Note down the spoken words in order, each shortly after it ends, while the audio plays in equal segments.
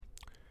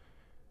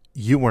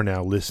You are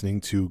now listening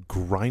to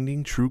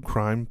Grinding True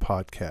Crime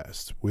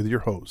Podcast with your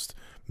host,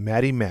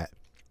 Maddie Matt,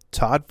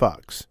 Todd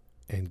Fox,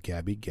 and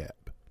Gabby Gab.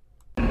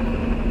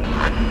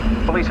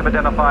 Police have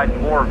identified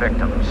more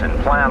victims and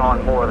plan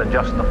on more than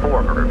just the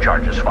 4 murder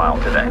charges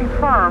filed today.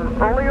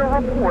 Confirm earlier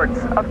reports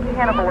of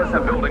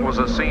cannibalism. The building was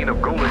a scene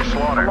of ghoulish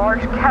slaughter. A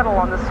large kettle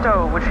on the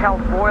stove which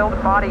held boiled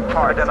body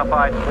parts.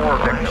 Identified more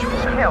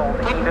victims and Killed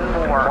even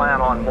more. plan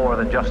on more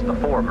than just the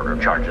 4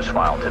 murder charges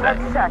filed today.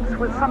 Had sex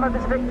with some of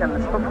his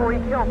victims before he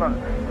killed them,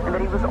 and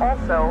that he was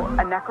also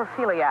a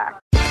necrophiliac.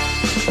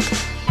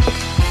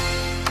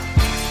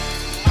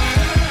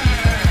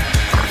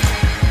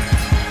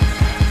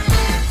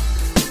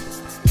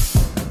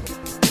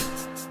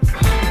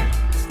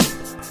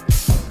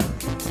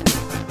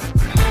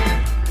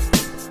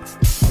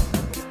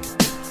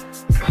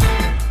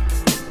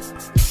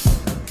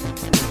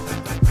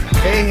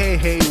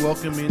 Hey,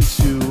 welcome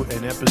into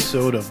an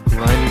episode of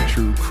Grinding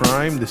True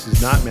Crime. This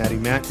is not Maddie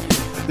Matt.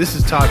 This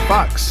is Todd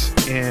Fox,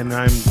 and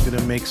I'm going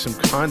to make some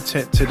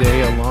content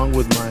today along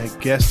with my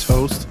guest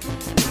host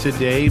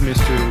today,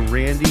 Mr.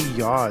 Randy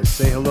Yaws.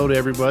 Say hello to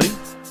everybody.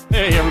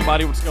 Hey,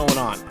 everybody, what's going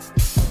on?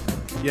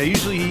 Yeah,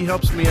 usually he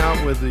helps me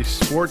out with the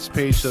sports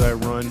page that I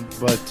run,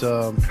 but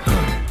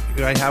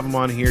I have him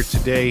on here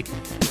today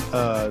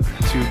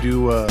to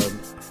do...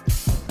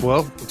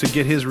 to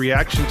get his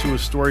reaction to a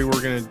story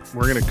we're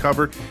gonna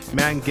cover.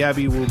 Matt and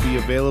Gabby will be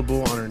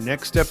available on our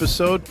next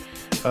episode.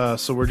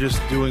 So we're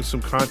just doing some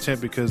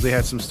content because they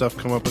had some stuff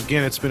come up.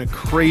 Again, it's been a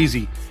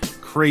crazy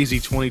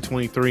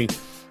 2023.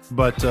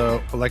 But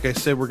like I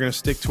said, we're gonna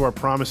stick to our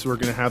promise. We're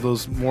gonna have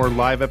those more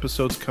live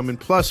episodes coming,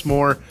 plus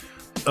more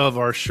of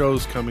our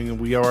shows coming. And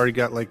we already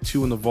got like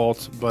 2 in the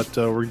vault, but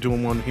we're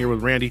doing one here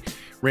with Randy.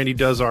 Randy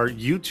does our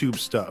YouTube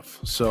stuff.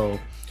 So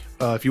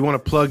if you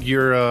want to plug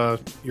your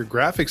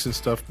graphics and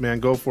stuff, man,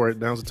 go for it.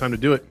 Now's the time to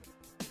do it.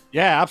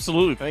 Yeah,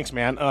 absolutely. Thanks,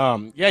 man.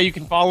 Yeah, you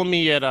can follow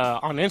me at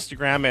on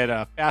Instagram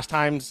at Fast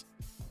Times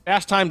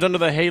Under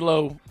the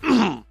Halo.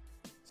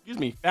 Excuse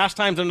me, Fast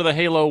Times Under the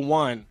Halo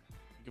 1.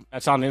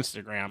 That's on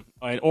Instagram,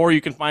 or you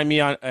can find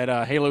me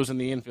at Halos in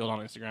the Infield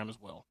on Instagram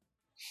as well.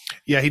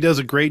 Yeah, he does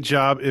a great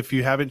job. If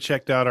you haven't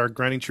checked out our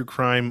Grinding True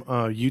Crime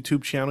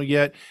YouTube channel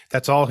yet,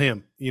 that's all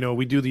him. You know,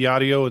 we do the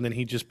audio and then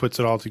he just puts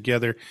it all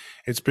together.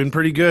 It's been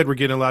pretty good. We're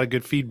getting a lot of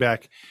good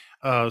feedback.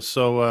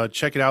 So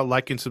check it out,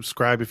 like and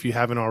subscribe if you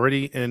haven't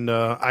already. And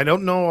I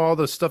don't know all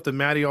the stuff that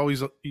Maddie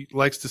always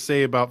likes to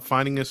say about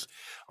finding us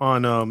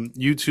on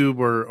YouTube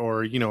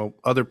or you know,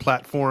 other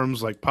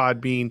platforms like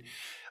Podbean,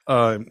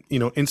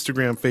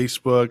 Instagram,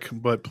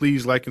 Facebook, but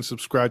please like and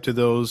subscribe to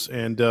those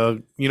and,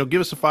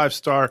 give us a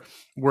 5-star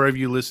wherever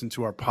you listen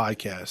to our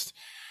podcast.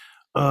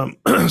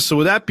 So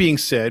with that being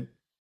said,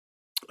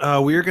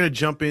 we are going to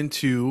jump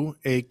into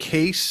a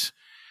case,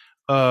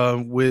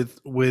 with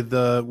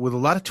a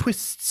lot of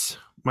twists,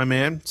 my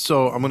man.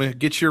 So I'm going to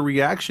get your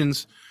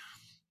reactions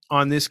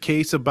on this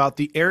case about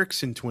the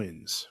Eriksson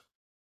twins.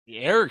 The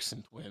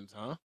Eriksson twins,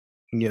 huh?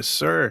 Yes,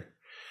 sir.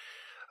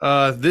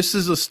 This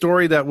is a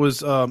story that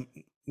was,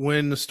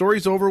 when the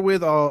story's over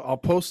with, I'll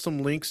post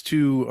some links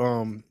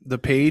to the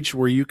page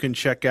where you can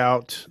check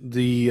out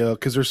the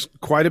because there's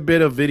quite a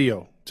bit of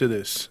video to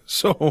this.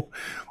 So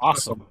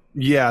awesome.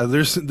 Yeah,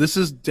 this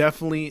is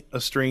definitely a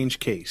strange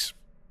case.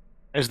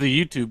 As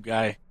the YouTube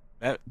guy,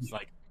 that's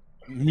like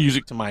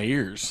music to my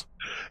ears.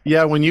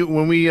 Yeah,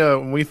 when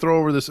we throw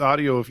over this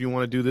audio, if you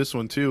want to do this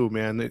one too,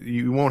 man,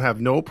 you won't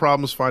have no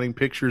problems finding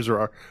pictures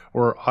or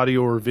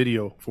audio or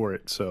video for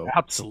it. So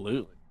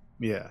absolutely,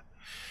 yeah.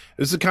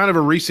 This is kind of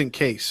a recent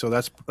case, so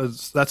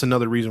that's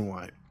another reason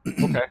why.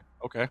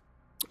 Okay.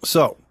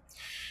 So,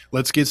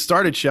 let's get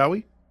started, shall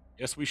we?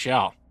 Yes, we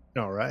shall.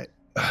 All right.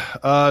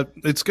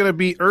 It's going to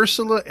be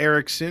Ursula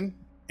Eriksson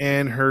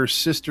and her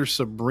sister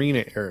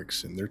Sabina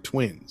Eriksson. They're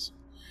twins.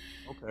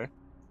 Okay.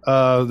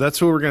 That's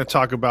who we're going to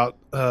talk about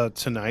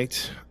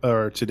tonight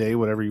or today,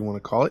 whatever you want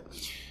to call it.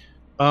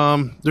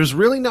 There's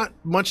really not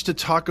much to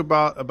talk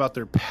about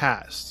their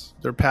past.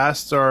 Their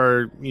pasts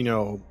are,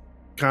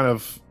 kind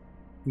of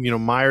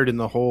mired in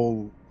the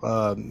whole,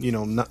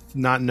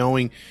 not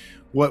knowing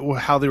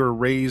how they were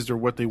raised or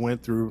what they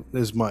went through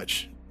as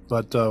much.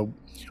 But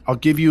I'll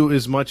give you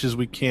as much as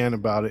we can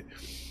about it.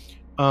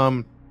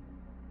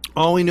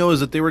 All we know is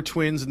that they were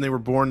twins and they were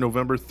born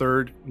November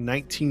 3rd,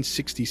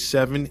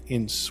 1967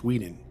 in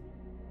Sweden.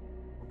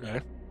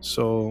 Okay.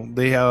 So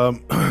they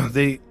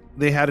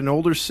had an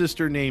older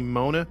sister named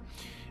Mona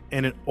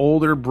and an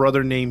older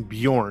brother named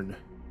Bjorn.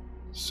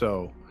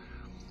 So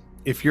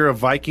if you're a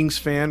Vikings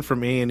fan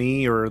from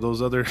A&E or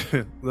those other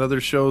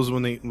shows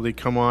when they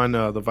come on,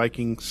 the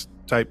Vikings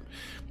type,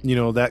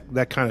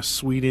 that kind of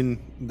Sweden,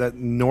 that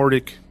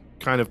Nordic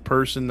kind of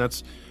person,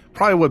 that's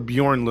probably what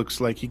Bjorn looks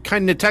like. He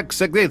kind of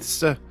talks like this.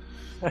 So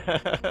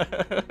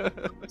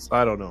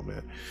I don't know,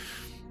 man.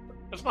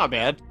 That's not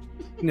bad.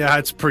 Yeah,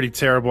 it's pretty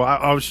terrible.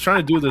 I was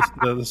trying to do this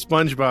the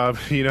SpongeBob,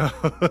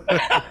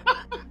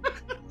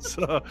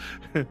 So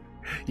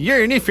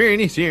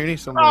Yearny,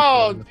 something.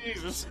 Oh, like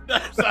Jesus.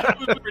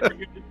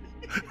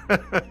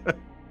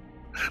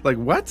 Like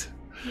what?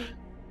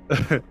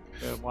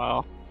 Yeah,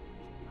 wow.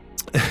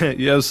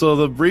 Yeah, so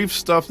the brief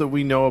stuff that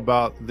we know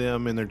about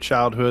them in their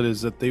childhood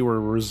is that they were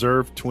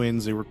reserved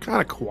twins. They were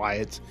kind of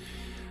quiet.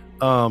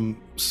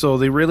 So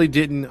they really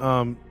didn't,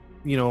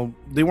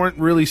 they weren't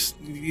really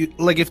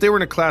like if they were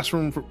in a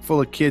classroom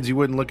full of kids, you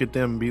wouldn't look at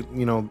them,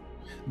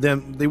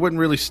 they wouldn't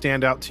really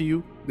stand out to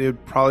you. They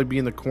would probably be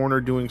in the corner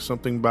doing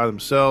something by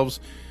themselves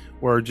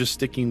or just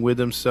sticking with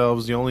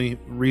themselves. The only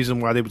reason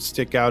why they would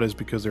stick out is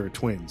because they were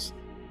twins,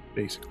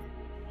 basically.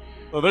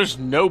 So there's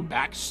no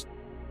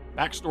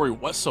backstory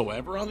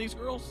whatsoever on these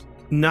girls?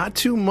 Not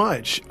too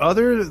much,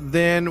 other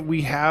than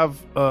we have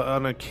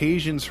on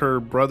occasions her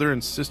brother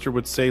and sister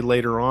would say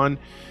later on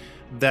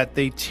that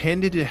they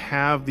tended to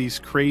have these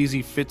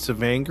crazy fits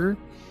of anger,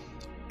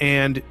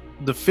 and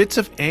the fits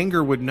of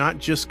anger would not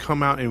just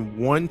come out in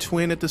one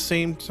twin at the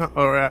same time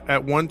or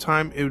at one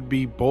time. It would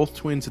be both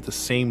twins at the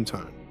same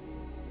time.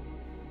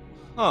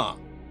 Huh.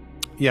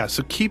 Yeah,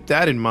 so keep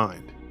that in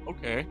mind.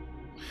 Okay.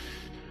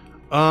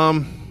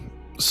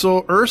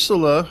 So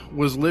Ursula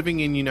was living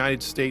in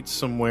United States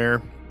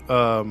somewhere.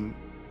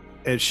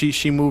 And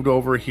she moved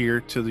over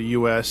here to the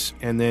U.S.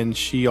 and then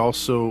she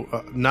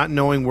also, not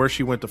knowing where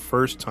she went the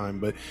first time,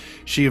 but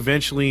she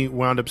eventually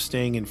wound up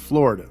staying in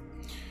Florida.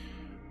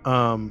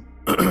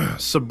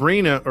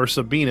 Sabina,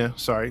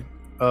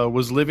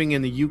 was living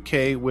in the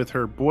UK with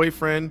her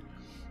boyfriend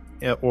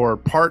or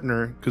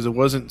partner, because it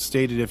wasn't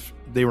stated if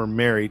they were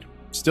married.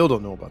 Still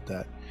don't know about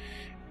that.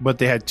 But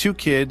they had 2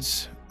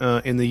 kids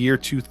in the year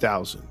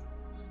 2000.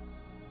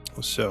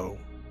 So,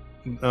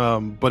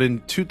 but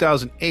in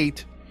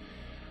 2008,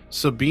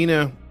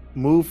 Sabina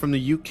moved from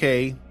the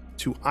UK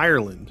to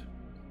Ireland,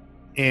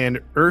 and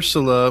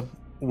Ursula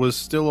was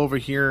still over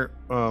here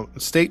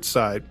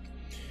stateside,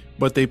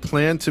 but they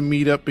planned to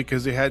meet up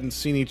because they hadn't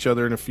seen each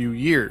other in a few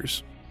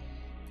years.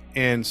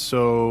 And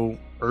so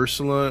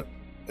Ursula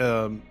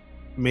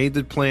made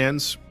the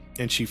plans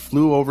and she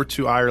flew over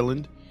to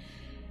Ireland,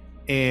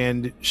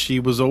 and she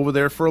was over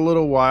there for a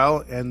little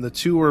while, and the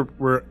two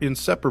were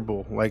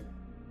inseparable. Like,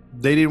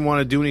 they didn't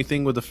want to do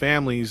anything with the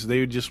families.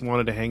 They just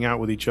wanted to hang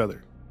out with each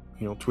other.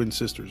 Twin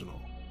sisters and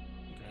all.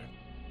 Okay.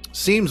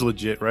 Seems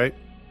legit, right?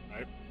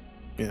 Right.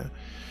 Yeah.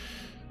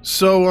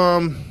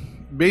 So,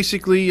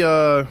 basically,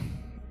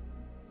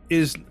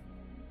 is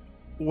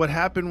what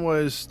happened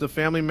was the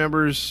family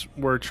members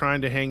were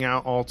trying to hang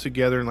out all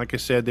together, and like I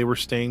said, they were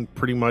staying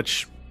pretty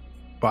much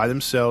by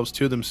themselves,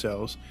 to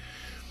themselves.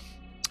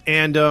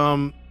 And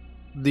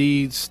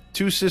the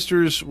 2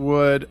 sisters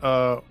would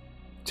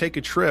take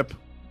a trip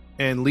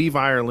and leave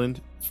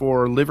Ireland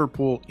for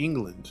Liverpool,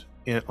 England,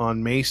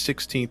 on May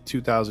 16th,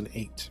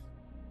 2008.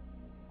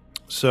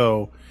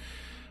 So,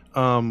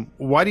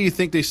 why do you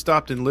think they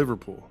stopped in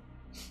Liverpool?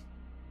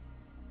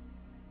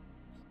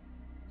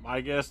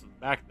 My guess is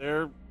back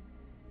there,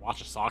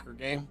 watch a soccer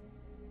game.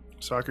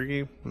 Soccer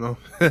game? No.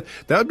 That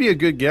would be a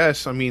good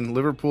guess. I mean,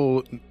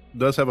 Liverpool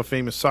does have a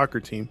famous soccer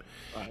team.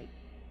 Right.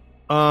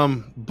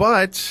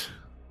 But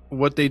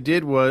what they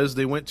did was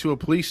they went to a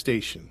police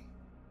station.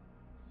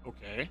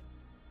 Okay.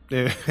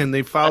 And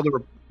they filed a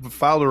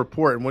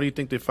report. And what do you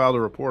think they filed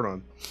a report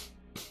on?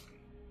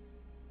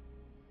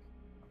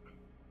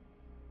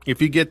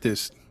 If you get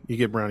this, you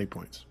get brownie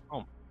points.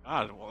 Oh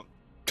my God! Well,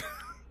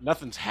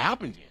 nothing's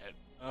happened yet.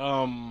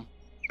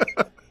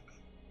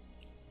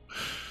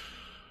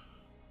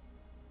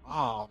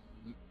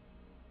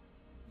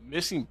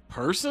 Missing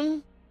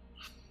person?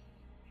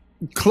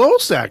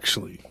 Close,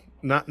 actually.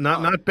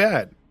 Not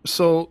bad.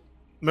 So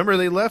remember,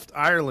 they left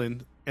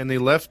Ireland and they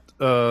left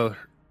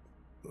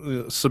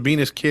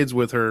Sabina's kids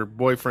with her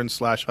boyfriend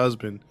 /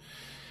 husband,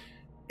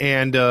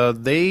 and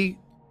they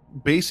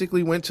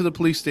basically went to the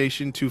police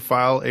station to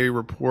file a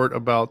report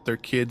about their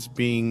kids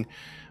being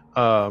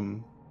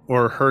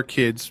or her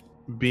kids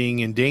being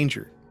in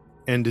danger,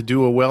 and to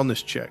do a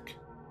wellness check.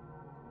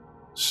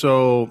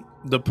 So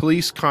the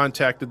police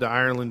contacted the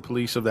Ireland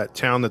police of that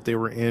town that they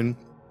were in,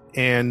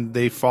 and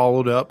they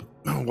followed up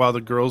while the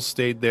girls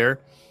stayed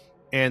there,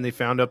 and they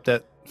found out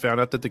that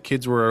the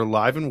kids were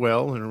alive and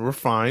well and were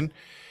fine.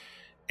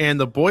 And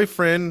the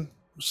boyfriend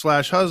 /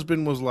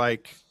 husband was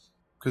like,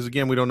 because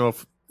again, we don't know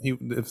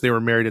if they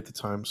were married at the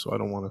time, so I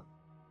don't want to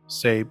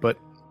say, but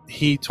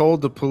he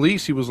told the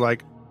police, he was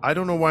like, I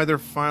don't know why they're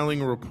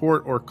filing a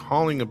report or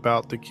calling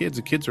about the kids.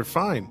 The kids are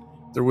fine.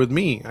 They're with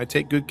me. I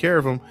take good care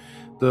of them.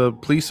 The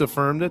police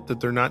affirmed it, that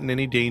they're not in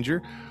any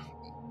danger.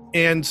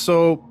 And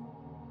so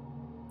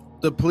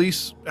the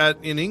police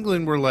in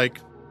England were like,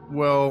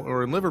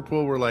 or in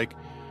Liverpool were like,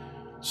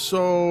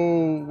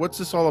 so what's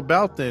this all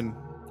about then?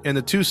 And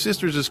the 2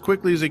 sisters, as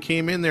quickly as they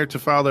came in there to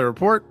file their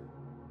report,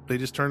 they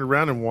just turned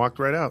around and walked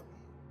right out.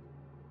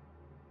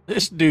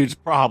 This dude's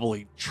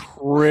probably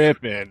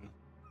tripping.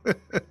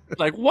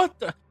 Like, what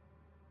the?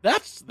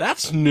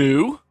 That's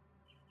new.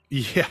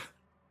 Yeah.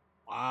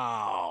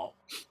 Wow.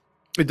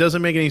 It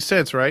doesn't make any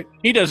sense, right?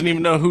 He doesn't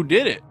even know who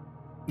did it.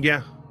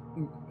 Yeah.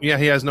 Yeah,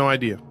 he has no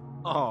idea.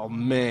 Oh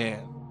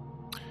man.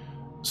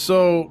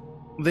 So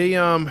they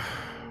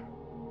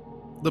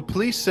the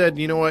police said,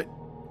 you know what?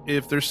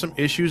 If there's some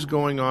issues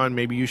going on,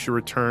 maybe you should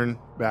return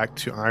back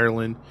to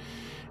Ireland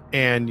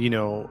and,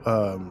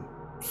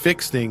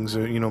 fix things.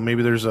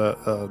 Maybe there's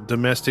a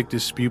domestic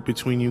dispute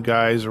between you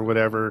guys or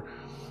whatever.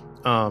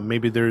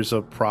 Maybe there's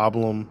a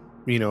problem.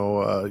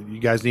 You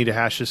guys need to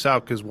hash this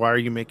out, because why are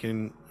you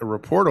making a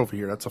report over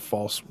here? That's a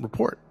false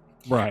report.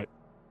 Right.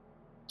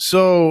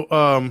 So,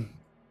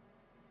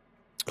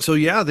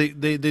 yeah,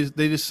 they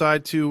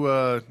decide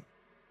to,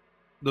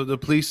 the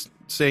police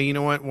say, you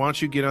know what, why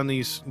don't you get on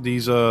the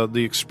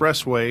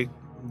expressway,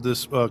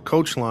 this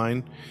coach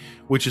line,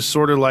 which is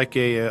sort of like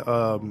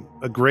a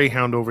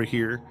Greyhound over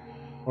here.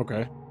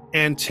 Okay.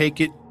 And take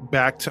it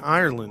back to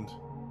Ireland.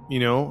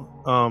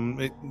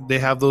 They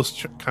have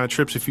those kind of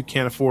trips if you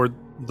can't afford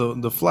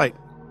the flight.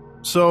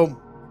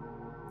 So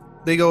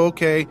they go,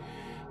 okay.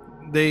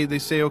 They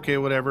say, okay,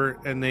 whatever.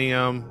 And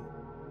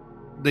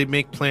they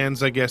make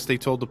plans. I guess they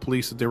told the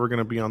police that they were going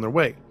to be on their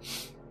way.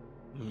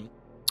 Mm-hmm.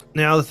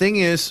 Now, the thing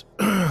is,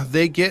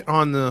 they get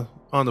on the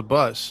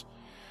bus,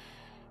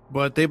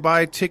 but they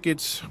buy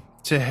tickets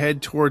to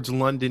head towards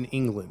London,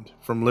 England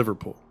from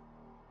Liverpool.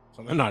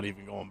 So they're not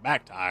even going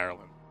back to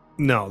Ireland.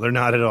 No, they're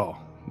not at all.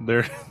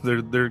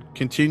 They're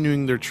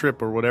continuing their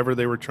trip or whatever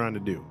they were trying to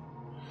do.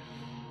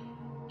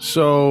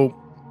 So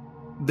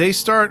they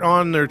start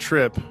on their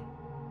trip,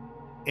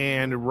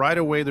 and right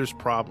away there's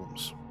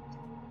problems.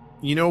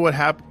 You know what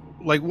happened?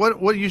 Like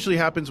what usually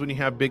happens when you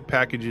have big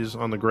packages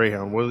on the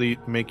Greyhound? What do they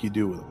make you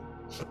do with them?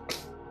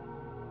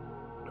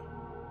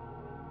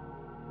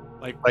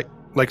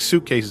 Like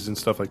suitcases and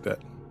stuff like that.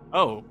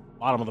 Oh,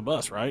 bottom of the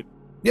bus, right?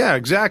 Yeah,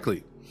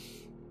 exactly.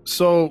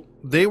 So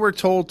they were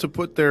told to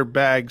put their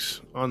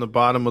bags on the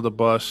bottom of the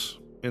bus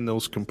in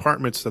those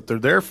compartments that they're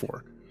there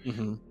for.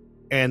 Mm-hmm.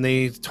 And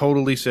they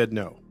totally said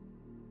no.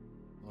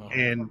 Oh,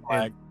 and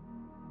flag.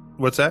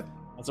 What's that?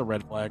 That's a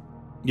red flag.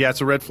 Yeah, it's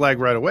a red flag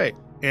right away.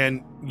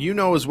 And you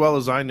know as well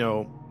as I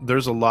know,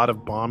 there's a lot of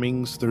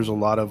bombings. There's a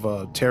lot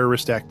of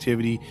terrorist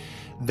activity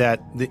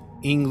that the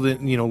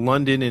England,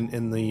 London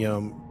and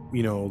the,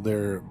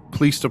 their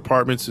police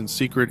departments and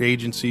secret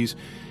agencies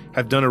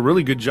have done a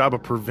really good job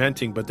of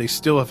preventing, but they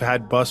still have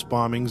had bus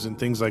bombings and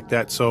things like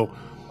that. So,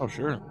 oh,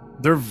 sure.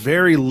 They're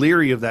very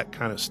leery of that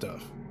kind of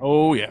stuff.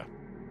 Oh, yeah.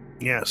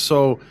 Yeah.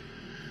 So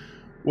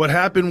what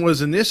happened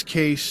was, in this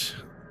case,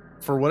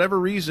 for whatever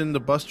reason, the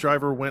bus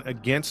driver went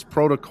against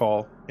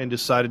protocol and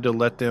decided to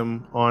let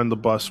them on the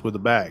bus with the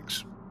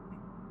bags,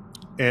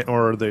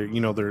 or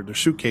their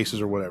suitcases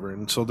or whatever.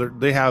 And so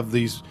they have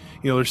these,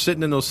 they're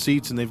sitting in those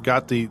seats and they've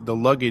got the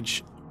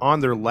luggage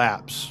on their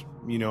laps,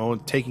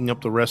 taking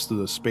up the rest of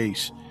the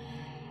space.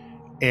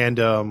 And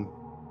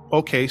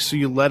okay, so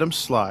you let them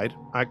slide.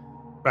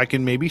 I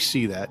can maybe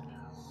see that.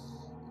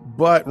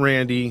 But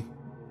Randy,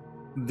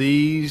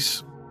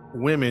 these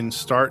women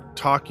start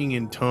talking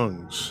in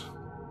tongues.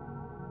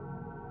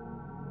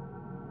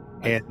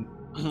 And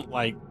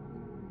like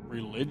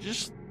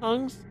religious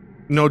tongues?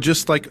 No,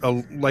 just like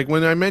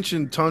when I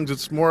mentioned tongues,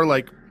 it's more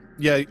like,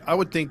 yeah, I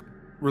would think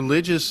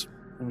religious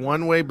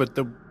one way, but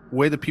the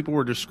way that people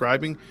were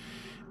describing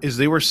is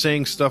they were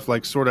saying stuff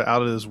like sort of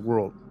out of this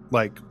world,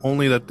 like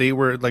only that they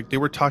were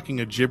talking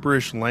a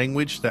gibberish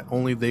language that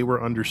only they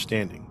were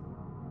understanding.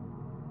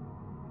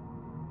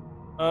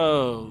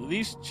 Oh,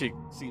 these chicks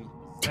seem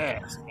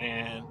possessed,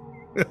 man.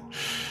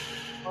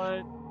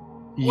 What?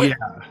 Yeah.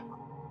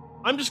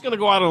 I'm just gonna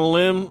go out on a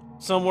limb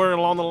somewhere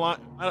along the line,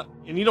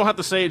 and you don't have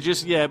to say it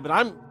just yet. But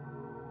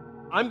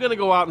I'm gonna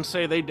go out and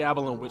say they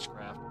dabble in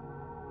witchcraft.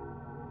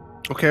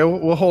 Okay,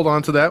 we'll hold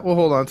on to that.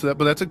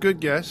 But that's a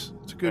good guess.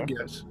 It's a good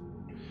guess.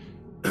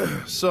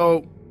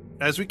 So,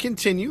 as we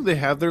continue, they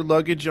have their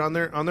luggage on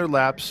their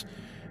laps.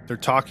 They're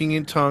talking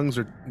in tongues.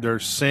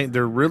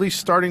 They're really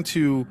starting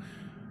to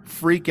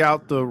freak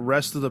out the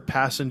rest of the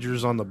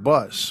passengers on the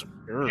bus.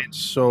 Sure. And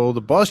so the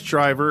bus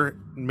driver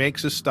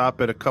makes a stop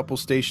at a couple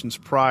stations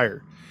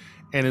prior,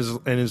 and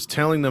is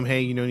telling them,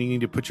 hey, you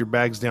need to put your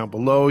bags down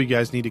below. You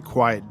guys need to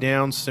quiet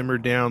down, simmer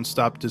down,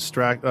 stop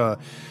distract.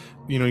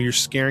 You're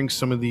scaring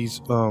some of these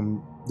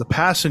the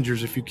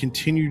passengers. If you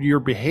continue your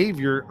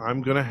behavior,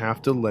 I'm gonna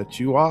have to let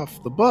you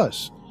off the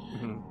bus.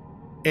 Mm-hmm.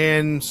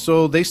 And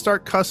so they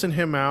start cussing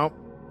him out,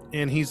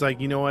 and he's like,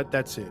 you know what?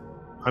 That's it.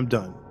 I'm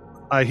done.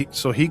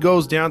 So he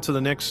goes down to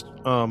the next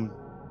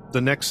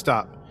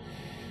stop,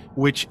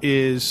 which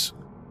is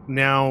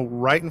now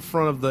right in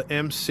front of the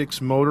M6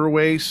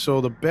 motorway.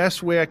 So the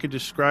best way I could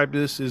describe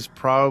this is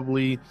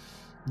probably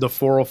the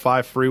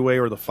 405 freeway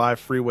or the 5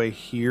 freeway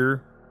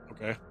here.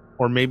 Okay.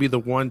 Or maybe the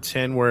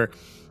 110 where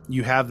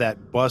you have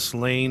that bus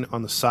lane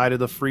on the side of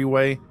the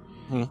freeway.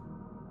 Hmm.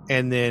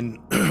 And then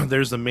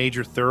there's the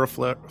major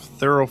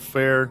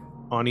thoroughfare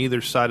on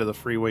either side of the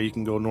freeway. You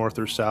can go north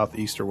or south,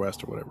 east or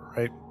west or whatever,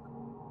 right?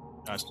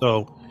 Gotcha.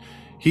 So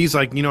he's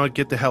like,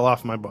 get the hell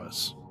off my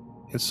bus.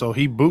 And so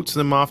he boots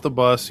them off the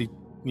bus.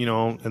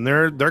 And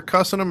they're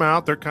cussing him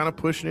out. They're kind of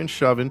pushing and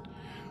shoving.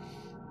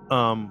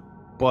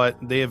 But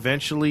they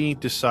eventually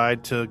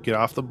decide to get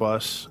off the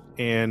bus,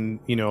 and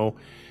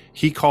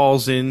he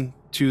calls in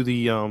to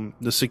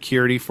the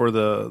security for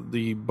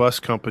the bus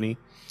company,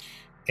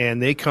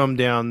 and they come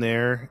down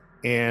there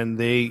and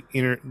they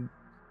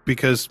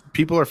because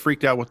people are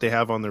freaked out what they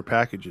have on their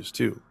packages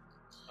too.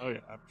 Oh yeah,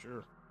 I'm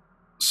sure.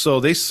 So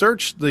they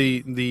search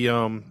the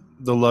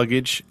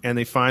luggage, and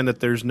they find that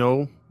there's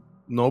no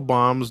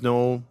bombs,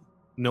 no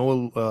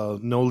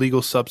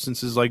legal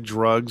substances like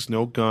drugs,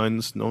 no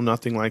guns, no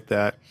nothing like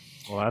that.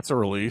 Well, that's a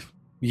relief.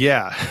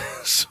 Yeah.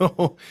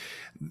 So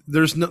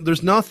there's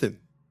nothing.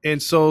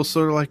 And so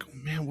they're like,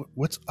 man,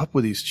 what's up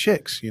with these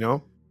chicks,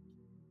 And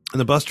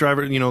the bus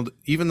driver,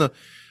 even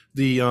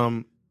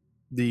the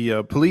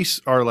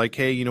police are like,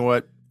 hey, you know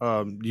what?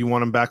 Do you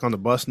want them back on the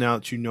bus now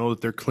that you know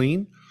that they're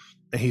clean?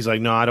 And he's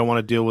like, no, I don't want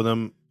to deal with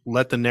them.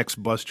 Let the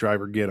next bus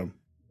driver get them.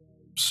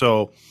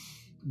 So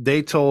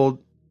they told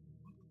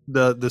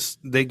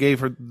they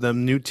gave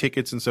them new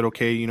tickets and said,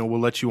 okay,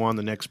 we'll let you on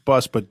the next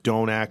bus, but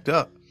don't act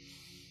up.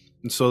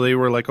 And so they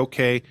were like,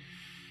 okay.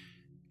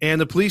 And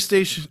the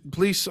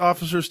police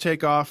officers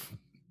take off.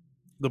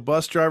 The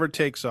bus driver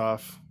takes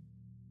off.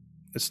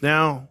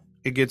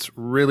 It gets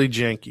really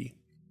janky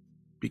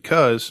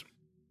because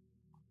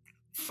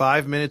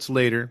 5 minutes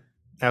later,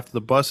 after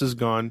the bus is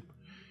gone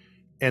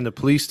and the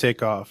police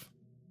take off,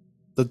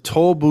 the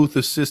toll booth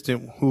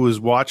assistant who has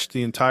watched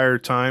the entire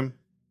time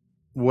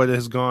what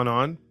has gone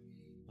on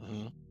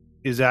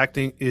is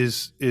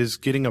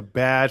getting a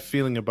bad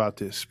feeling about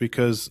this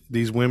because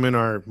these women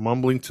are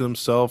mumbling to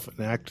themselves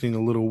and acting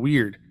a little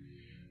weird.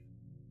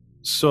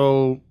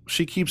 So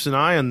she keeps an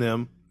eye on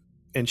them,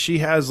 and she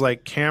has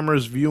like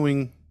cameras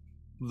viewing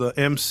the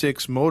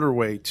M6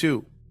 motorway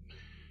too.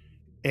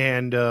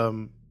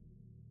 And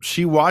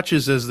she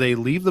watches as they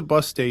leave the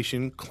bus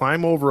station,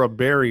 climb over a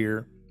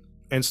barrier,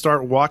 and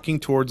start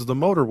walking towards the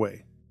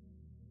motorway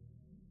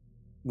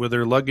with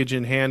their luggage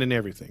in hand and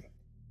everything.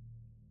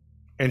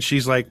 And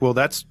she's like, well,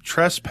 that's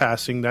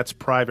trespassing. That's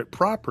private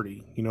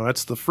property.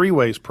 That's the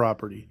freeway's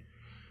property.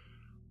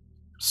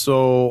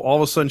 So all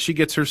of a sudden she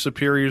gets her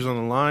superiors on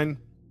the line.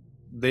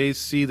 They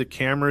see the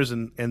cameras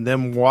and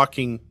them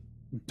walking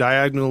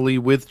diagonally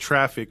with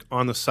traffic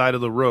on the side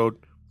of the road.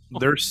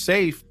 They're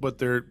safe, but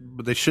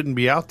they shouldn't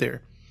be out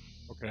there.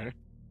 Okay.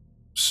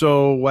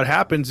 So what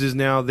happens is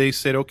now they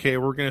said, okay,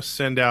 we're going to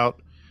send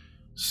out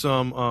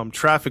some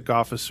traffic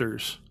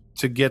officers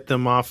to get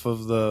them off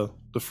of the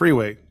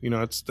freeway.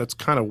 That's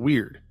kind of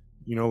weird.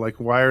 Like,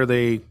 why are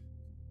they,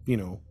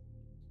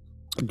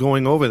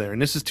 going over there?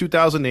 And this is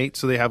 2008,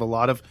 so they have a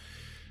lot of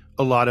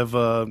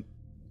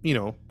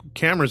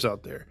cameras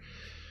out there.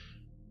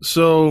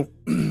 So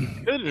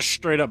they're just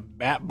straight up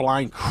bat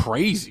blind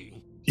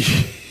crazy.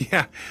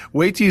 Yeah.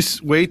 Wait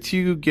till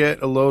you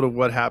get a load of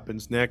what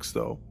happens next,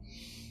 though.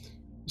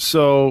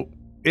 So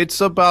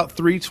it's about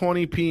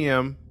 3:20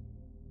 p.m.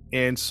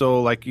 And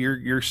so like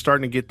you're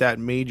starting to get that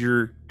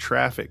major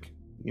traffic,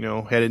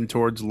 heading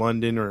towards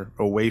London or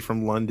away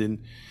from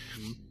London.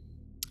 Mm-hmm.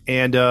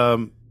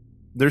 And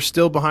they're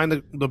still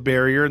behind the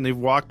barrier, and they've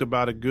walked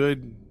about a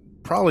good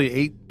probably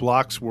 8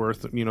 blocks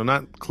worth,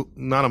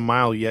 not a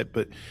mile yet,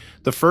 but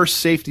the first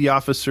safety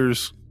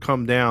officers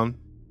come down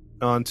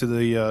onto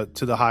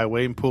the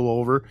highway and pull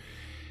over.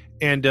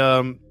 And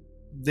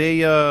they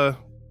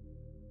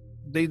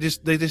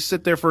just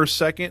sit there for a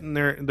second,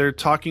 and they're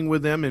talking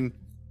with them, and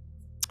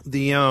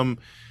the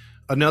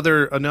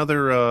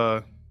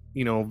another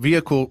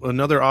vehicle,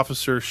 another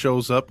officer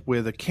shows up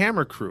with a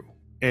camera crew.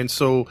 And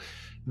so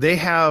they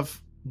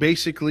have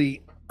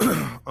basically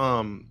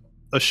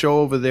a show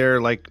over there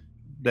like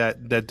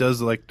that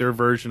does like their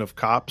version of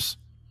cops,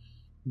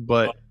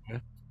 but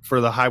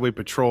for the highway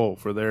patrol,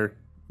 for their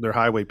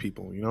highway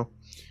people,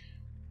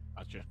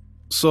 Gotcha.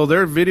 So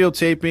they're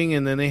videotaping,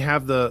 and then they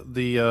have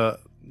the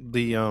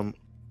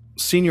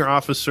senior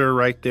officer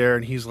right there,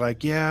 and he's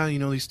like, yeah,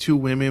 these 2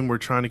 women, we're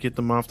trying to get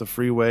them off the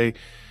freeway.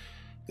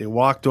 They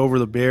walked over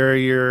the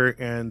barrier,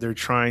 and they're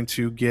trying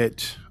to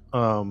get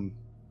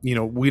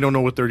we don't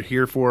know what they're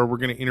here for. We're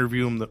going to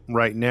interview them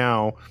right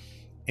now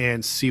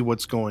and see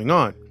what's going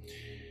on.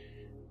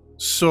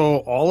 So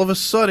all of a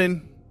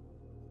sudden,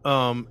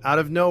 out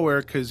of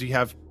nowhere, because you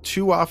have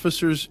 2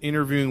 officers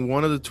interviewing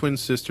one of the twin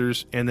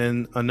sisters, and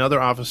then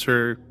another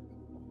officer,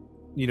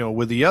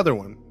 with the other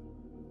one.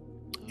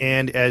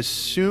 And as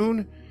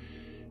soon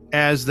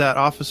as that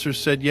officer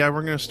said, yeah,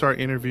 we're going to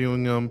start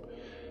interviewing them,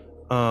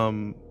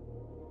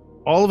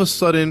 all of a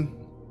sudden,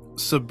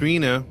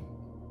 Sabina,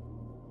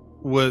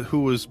 who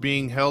was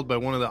being held by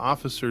one of the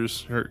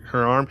officers, her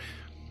arm,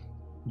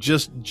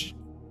 just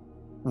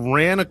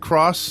ran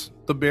across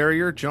the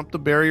barrier, jumped the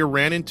barrier,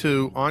 ran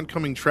into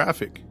oncoming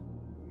traffic.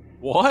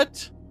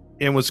 What?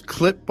 And was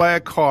clipped by a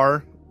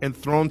car and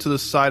thrown to the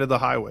side of the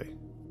highway.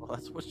 Well,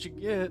 that's what you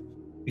get.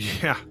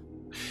 Yeah.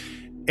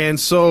 And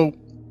so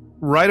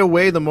right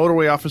away, the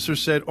motorway officer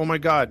said, oh my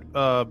God,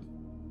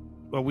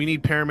 we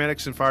need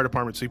paramedics and fire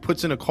department. So he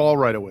puts in a call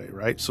right away,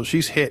 right? So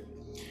she's hit,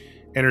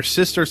 and her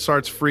sister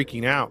starts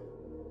freaking out.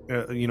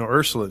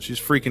 Ursula, she's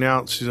freaking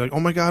out. She's like, oh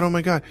my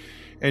God.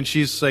 And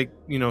she's like,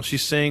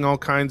 she's saying all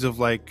kinds of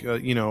like,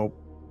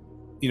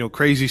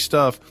 crazy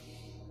stuff.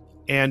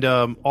 And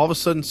all of a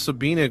sudden,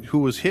 Sabina, who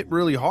was hit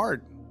really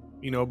hard,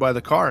 by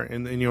the car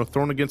and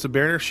thrown against a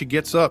barrier, she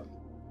gets up,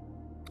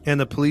 and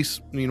the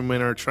police,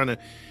 men are trying to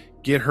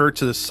get her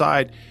to the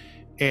side,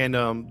 and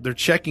they're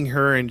checking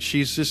her, and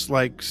she's just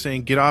like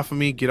saying, "Get off of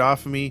me, get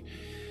off of me."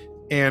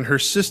 And her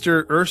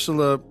sister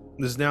Ursula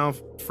is now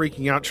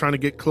freaking out, trying to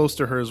get close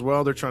to her as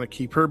well. They're trying to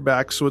keep her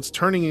back, so it's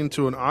turning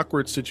into an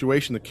awkward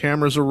situation. The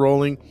cameras are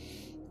rolling,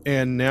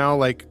 and now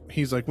like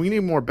he's like, "We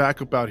need more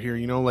backup out here,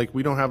 like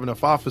we don't have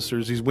enough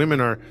officers. These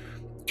women are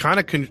kind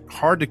of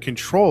hard to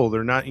control.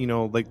 They're not,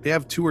 like they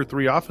have 2 or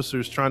 3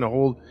 officers trying to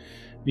hold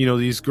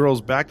these girls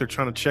back. They're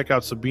trying to check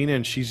out Sabina,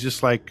 and she's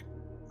just like,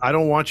 I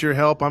don't want your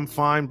help, I'm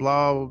fine,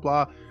 blah blah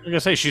blah." I'm gonna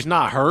say she's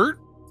not hurt.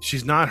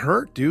 She's not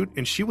hurt, dude,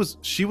 and she was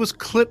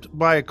clipped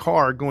by a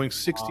car going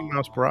 60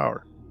 miles per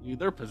hour. Dude,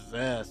 they're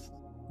possessed.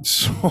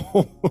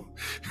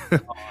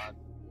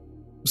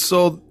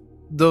 So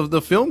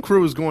the film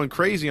crew is going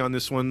crazy on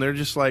this one. They're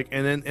just like,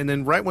 and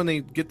then right when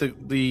they get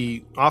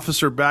the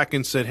officer back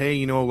and said,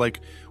 "Hey, like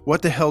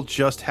what the hell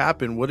just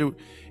happened? What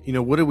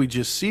did we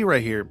just see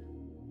right here?"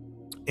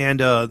 And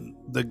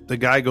the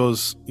guy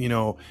goes,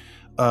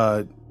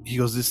 he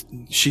goes,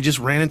 she just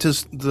ran into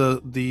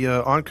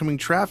the oncoming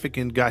traffic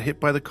and got hit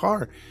by the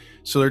car.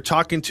 So they're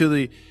talking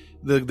to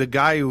the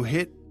guy who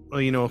hit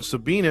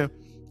Sabina,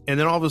 and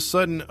then all of a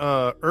sudden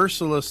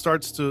Ursula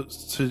starts to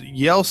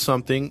yell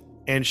something,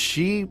 and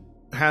she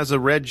has a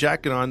red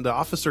jacket on. The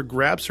officer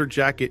grabs her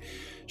jacket.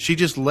 She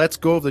just lets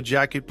go of the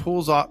jacket,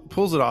 pulls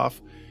it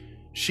off.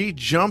 She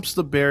jumps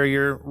the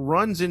barrier,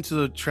 runs into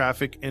the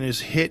traffic, and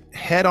is hit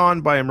head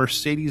on by a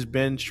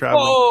Mercedes-Benz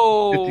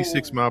traveling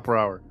 56 miles per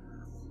hour.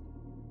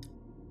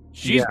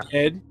 She's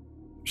dead.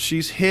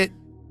 She's hit,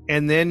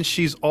 and then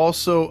she's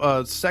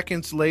also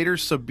seconds later,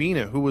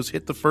 Sabina, who was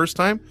hit the first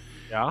time,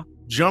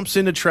 jumps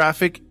into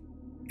traffic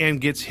and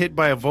gets hit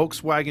by a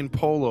Volkswagen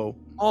Polo.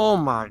 Oh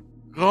my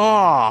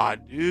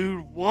god,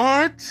 dude,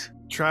 what?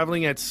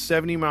 Traveling at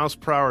 70 miles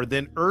per hour.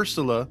 Then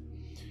Ursula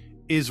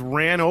is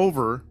ran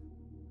over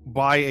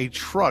by a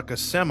truck, a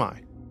semi.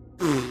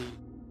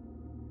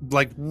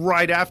 Like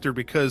right after,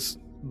 because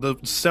the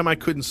semi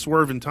couldn't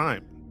swerve in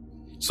time.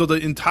 So the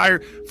entire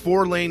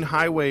 4-lane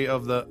highway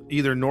of the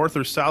either north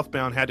or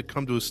southbound had to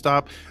come to a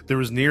stop. There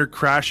was near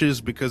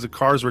crashes because the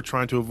cars were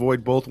trying to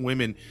avoid both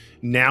women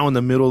now in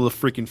the middle of the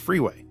freaking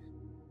freeway.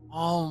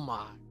 Oh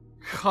my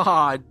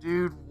god,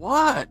 dude,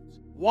 what?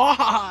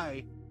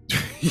 Why?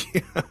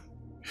 Yeah.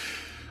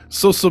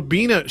 So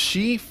Sabina,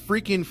 she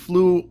freaking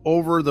flew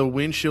over the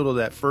windshield of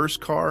that first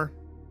car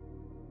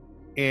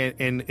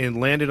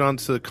and landed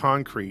onto the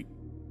concrete.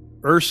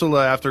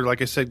 Ursula, after,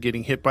 like I said,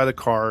 getting hit by the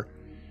car,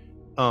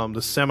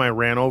 the semi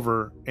ran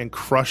over and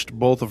crushed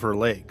both of her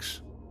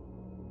legs.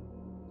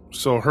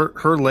 So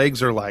her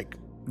legs are like,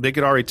 they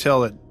could already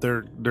tell that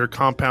their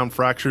compound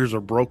fractures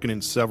are broken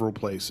in several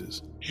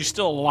places. She's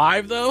still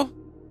alive though?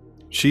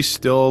 She's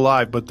still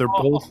alive, but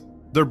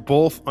they're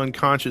both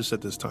unconscious at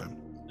this time.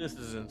 This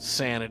is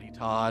insanity,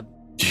 Todd.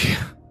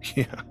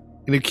 Yeah.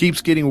 And it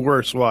keeps getting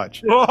worse.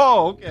 Watch.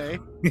 Oh, okay.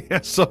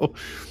 Yeah. So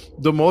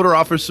the motor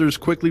officers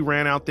quickly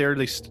ran out there.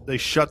 They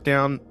shut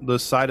down the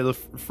side of the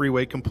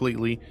freeway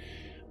completely.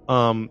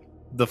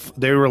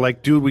 They were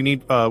like, "Dude,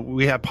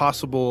 we have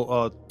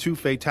possible 2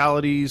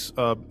 fatalities.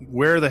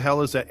 Where the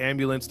hell is that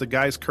ambulance?" The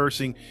guy's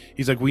cursing.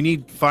 He's like, "We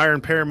need fire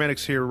and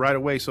paramedics here right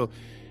away." So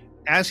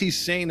as he's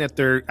saying that,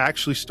 they're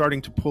actually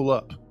starting to pull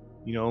up,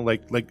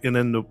 and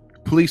then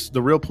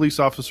the real police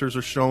officers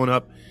are showing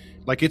up.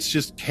 Like, it's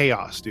just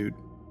chaos, dude.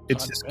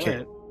 It's just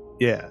chaos.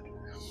 Yeah.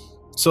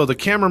 So the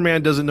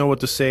cameraman doesn't know what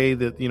to say.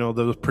 That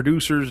the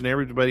producers and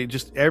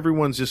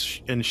everyone's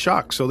just in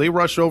shock. So they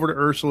rush over to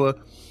Ursula,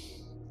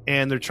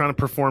 and they're trying to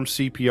perform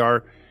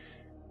CPR.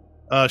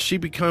 She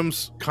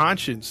becomes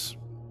conscious,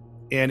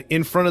 and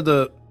in front of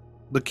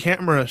the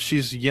camera,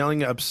 she's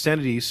yelling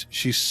obscenities.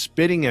 She's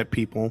spitting at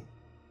people.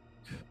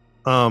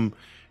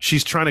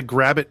 She's trying to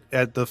grab it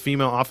at the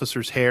female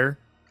officer's hair,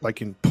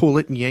 like, and pull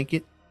it and yank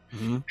it.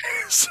 Mm-hmm.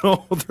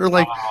 So they're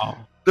like,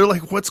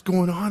 what's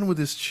going on with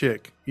this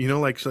chick?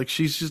 Like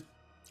she's just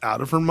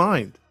out of her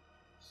mind.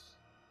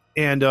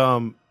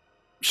 And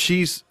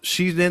she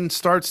then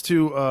starts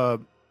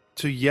to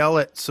yell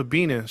at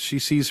Sabina. She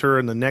sees her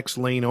in the next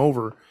lane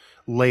over,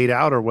 laid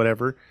out or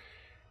whatever.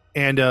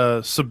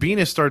 And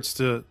Sabina starts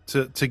to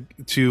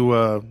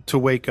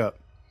wake up.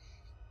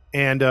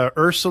 And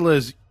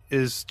Ursula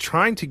is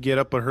trying to get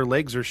up, but her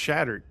legs are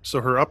shattered, so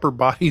her upper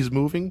body is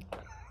moving.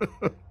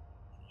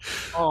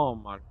 Oh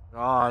my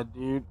god,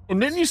 dude.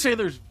 And didn't you say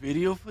there's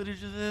video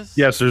footage of this?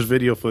 Yes, there's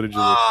video footage of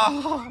this.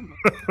 Oh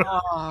my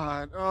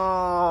god.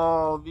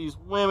 Oh, these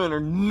women are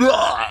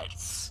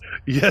nuts.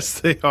 Yes,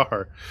 they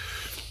are.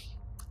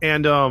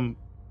 And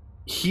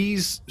she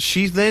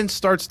then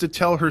starts to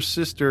tell her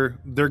sister,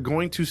 they're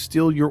going to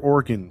steal your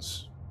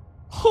organs.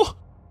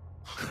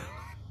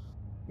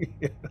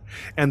 Yeah.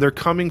 And they're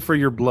coming for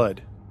your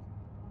blood.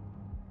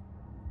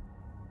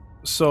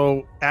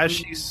 So as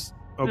she's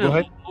go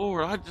ahead.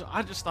 Lord,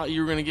 I just thought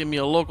you were going to give me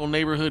a local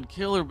neighborhood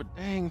killer, but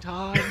dang,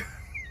 Todd.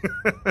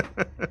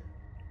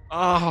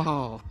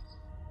 Oh.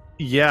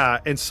 Yeah,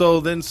 and so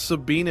then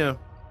Sabina,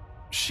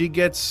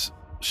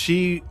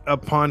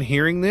 upon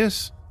hearing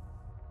this,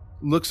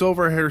 looks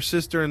over at her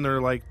sister, and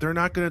they're like, they're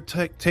not going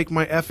to take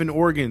my effing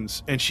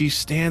organs. And she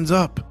stands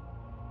up.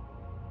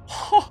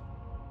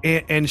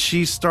 And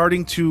she's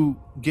starting to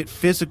get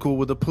physical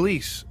with the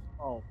police.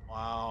 Oh,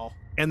 wow.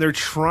 And they're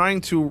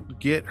trying to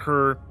get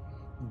her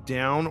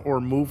down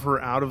or move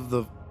her out of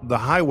the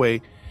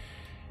highway.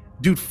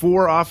 Dude,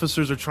 4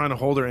 officers are trying to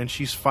hold her, and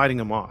she's fighting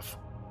them off.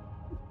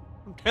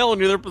 I'm telling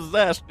you, they're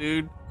possessed,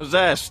 dude.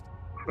 Possessed.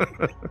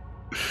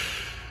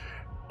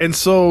 And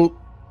so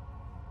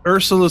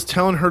Ursula's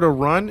telling her to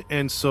run,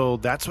 and so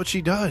that's what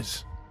she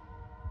does.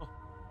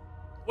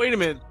 Wait a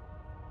minute.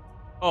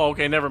 Oh,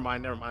 okay, never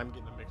mind. I'm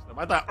getting them mixed up.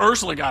 I thought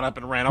Ursula got up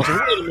and ran. I was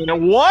like, wait a minute,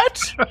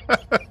 what?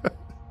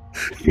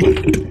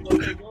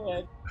 Okay, go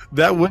ahead.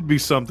 That would be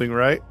something,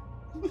 right?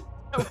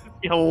 That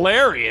would be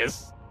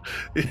hilarious.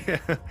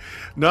 Yeah.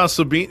 No,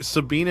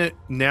 Sabina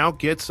now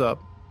gets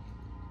up,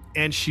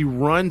 and she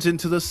runs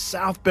into the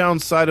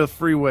southbound side of the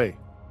freeway,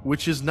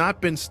 which has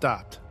not been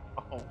stopped.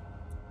 Oh.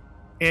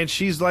 And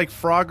she's like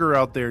Frogger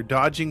out there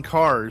dodging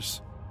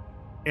cars,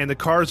 and the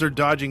cars are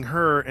dodging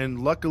her.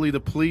 And luckily,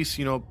 the police,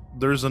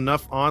 there's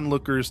enough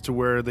onlookers to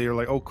where they are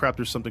like, "Oh crap,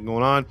 there's something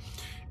going on,"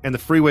 and the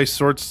freeway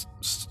comes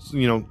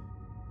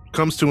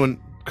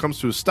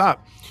to a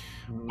stop.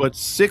 But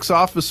 6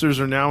 officers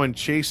are now in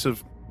chase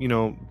of,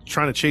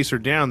 trying to chase her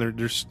down.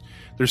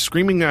 They're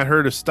screaming at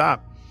her to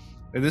stop.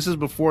 And this is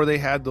before they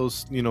had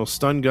those,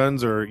 stun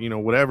guns or,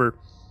 whatever.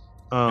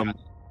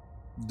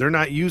 They're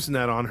not using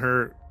that on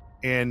her.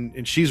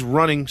 And she's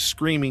running,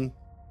 screaming.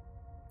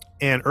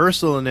 And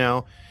Ursula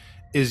now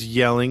is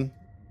yelling,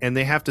 and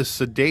they have to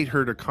sedate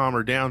her to calm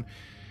her down.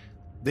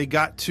 They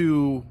got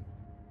to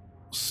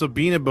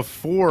Sabina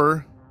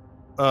before,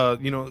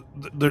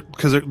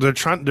 because they're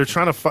trying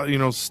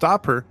to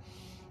stop her.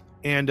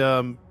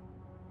 And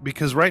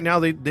because right now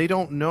they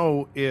don't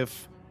know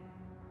if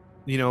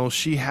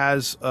she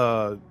has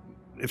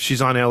if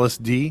she's on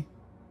LSD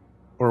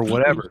or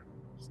whatever.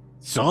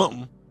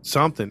 Something.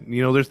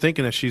 They're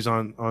thinking that she's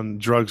on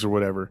drugs or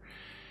whatever.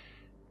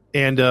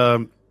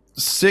 And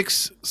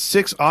 6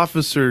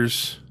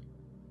 officers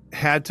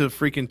had to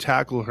freaking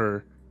tackle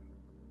her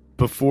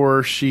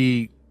before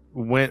she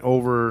went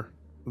over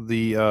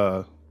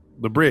the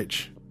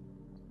bridge.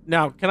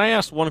 Now, can I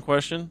ask one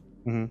question?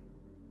 Mm-hmm.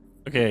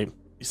 Okay,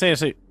 you say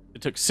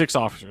it took 6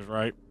 officers,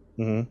 right?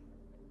 Mm-hmm.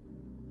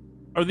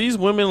 Are these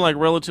women like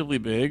relatively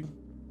big?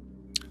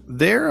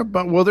 They're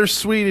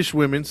Swedish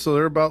women, so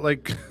they're about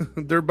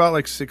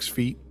like 6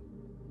 feet.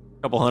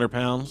 A couple 100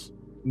 pounds?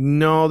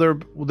 No,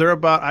 they're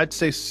about, I'd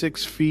say,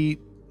 6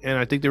 feet, and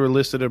I think they were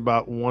listed at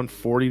about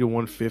 140 to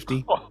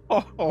 150.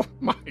 Oh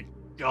my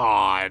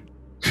god!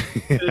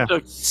 Yeah. It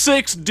took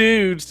 6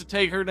 dudes to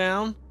take her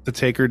down. To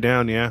take her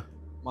down, yeah.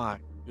 My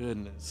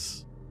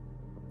goodness.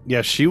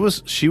 Yeah, she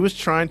was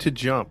trying to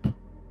jump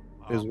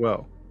as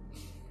well.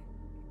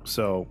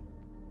 So,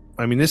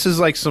 I mean, this is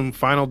like some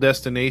Final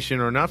Destination,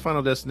 or not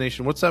Final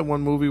Destination. What's that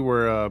one movie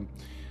where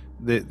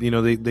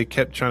they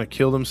kept trying to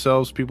kill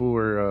themselves? People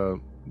were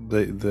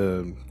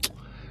God,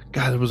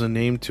 there was a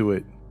name to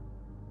it,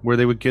 where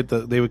they would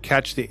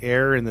catch the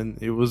air, and then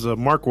it was a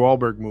Mark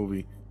Wahlberg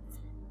movie.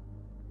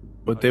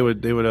 But they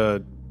would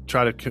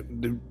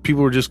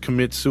people would just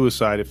commit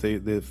suicide if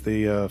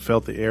they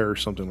felt the air or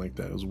something like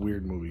that. It was a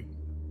weird movie.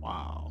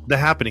 Wow. The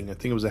Happening. I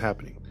think it was The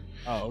Happening.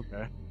 Oh,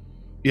 okay.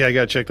 Yeah, I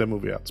gotta check that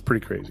movie out. It's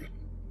pretty crazy.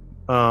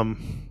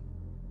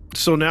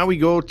 So now we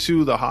go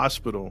to the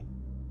hospital,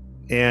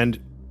 and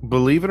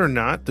believe it or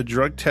not, the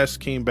drug test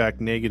came back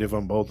negative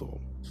on both of them.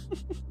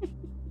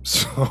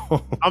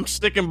 So I'm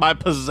sticking by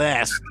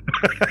possessed.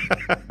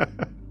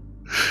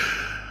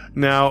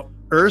 Now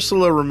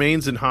Ursula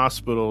remains in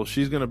hospital.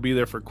 She's going to be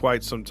there for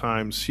quite some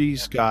time.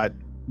 She's got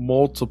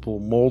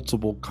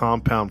multiple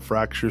compound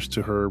fractures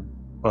to her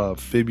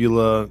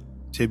fibula,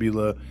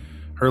 tibula.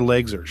 Her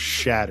legs are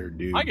shattered,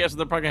 dude. I guess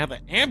they're probably gonna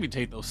have to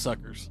amputate those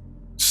suckers.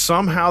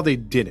 Somehow they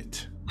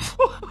didn't.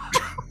 Of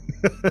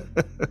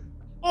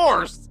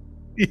course.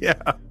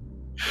 Yeah.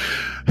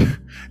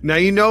 Now,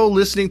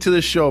 listening to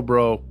this show,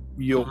 bro,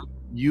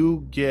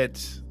 you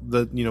get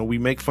we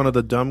make fun of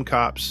the dumb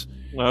cops.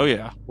 Oh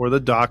yeah. Or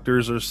the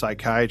doctors or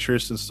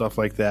psychiatrists and stuff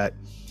like that.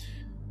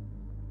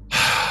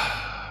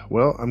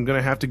 Well, I'm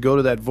gonna have to go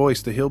to that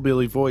voice, the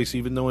hillbilly voice,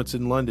 even though it's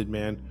in London,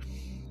 man.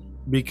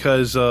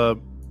 Because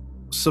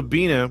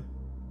Sabina,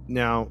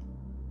 now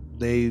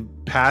they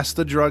passed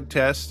the drug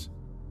test.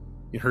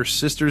 Her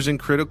sister's in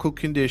critical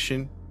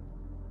condition.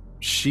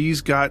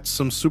 She's got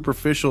some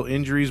superficial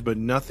injuries, but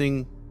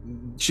nothing.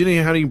 She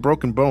didn't have any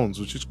broken bones,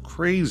 which is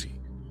crazy.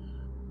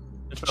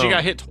 She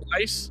got hit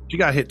twice? She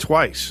got hit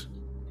twice.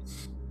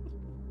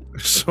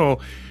 So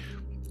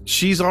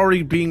she's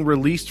already being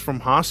released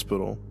from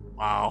hospital.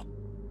 Wow.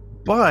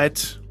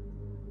 But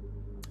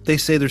they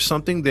say there's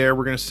something there.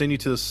 We're going to send you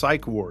to the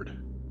psych ward.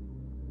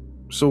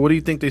 So what do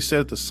you think they said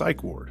at the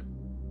psych ward?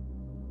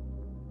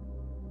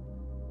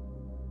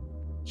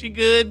 She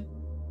good?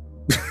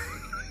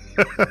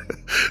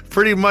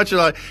 Pretty much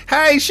like,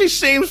 hey, she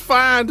seems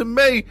fine to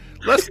me.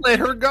 Let's let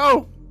her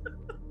go.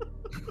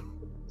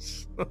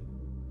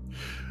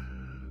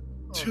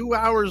 2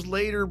 hours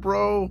later,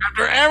 bro.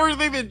 After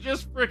everything that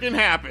just freaking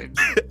happened.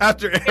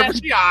 After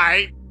everything.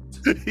 Yeah.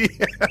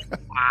 Yeah.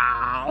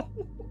 Wow.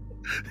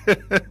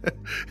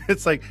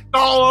 It's like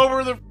All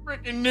over the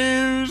freaking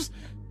news.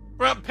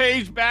 Front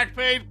page, back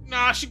page.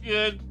 Nah, she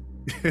good.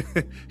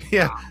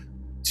 yeah.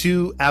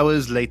 2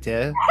 hours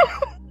later.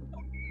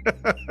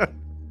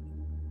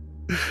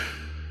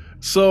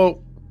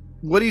 So,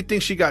 what do you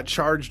think she got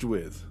charged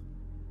with?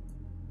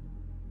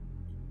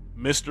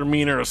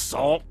 Misdemeanor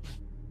assault.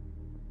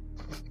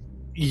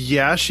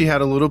 Yeah, she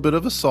had a little bit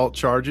of assault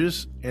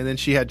charges, and then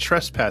she had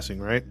trespassing,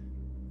 right?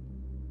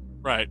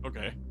 Right,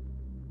 okay.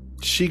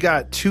 She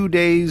got 2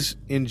 days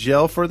in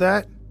jail for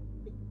that.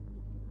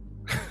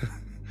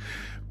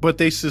 But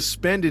they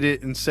suspended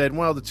it and said,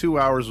 well, the 2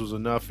 hours was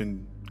enough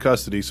in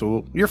custody,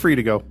 so you're free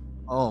to go.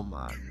 Oh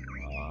my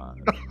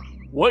god.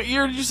 What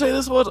year did you say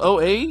this was?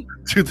 08?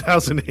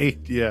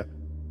 2008, yeah.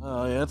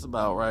 Oh yeah, that's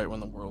about right when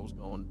the world was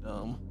going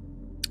dumb.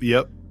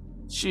 Yep.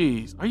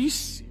 Jeez, are you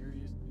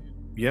serious,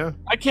 dude? Yeah.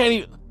 I can't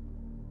even.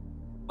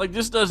 Like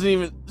this doesn't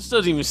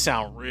even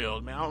sound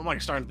real, man. I'm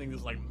like starting to think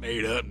this is like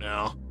made up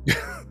now.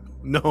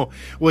 No.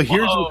 Well,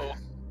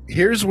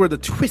 here's where the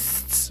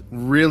twists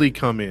really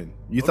come in.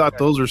 You thought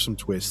those were some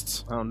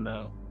twists. Oh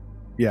no.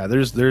 Yeah,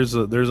 there's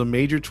a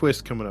major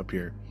twist coming up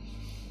here.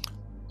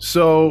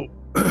 So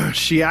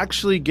she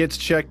actually gets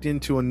checked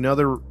into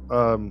another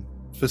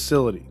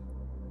facility,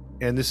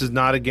 and this is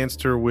not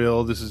against her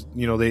will. This is,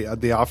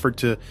 they offered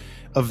to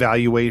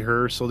evaluate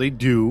her, so they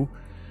do.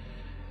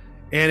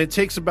 And it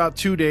takes about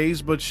 2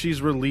 days, but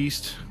she's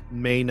released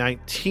May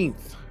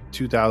 19th,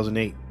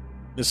 2008.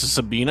 This is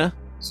Sabina?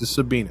 This is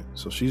Sabina,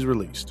 so she's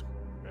released.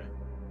 Okay.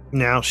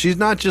 Now, she's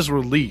not just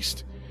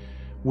released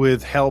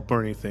with help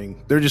or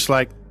anything. They're just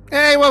like,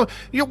 hey, well,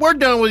 we're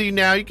done with you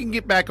now. You can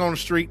get back on the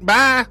street.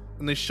 Bye.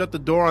 And they shut the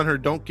door on her.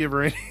 Don't give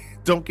her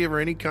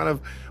any kind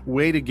of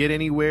way to get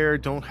anywhere.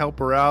 Don't help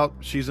her out.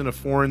 She's in a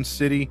foreign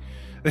city.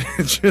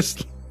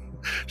 Just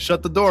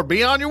shut the door.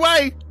 Be on your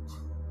way.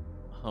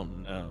 Oh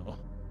no.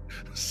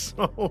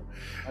 So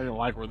I don't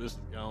like where this is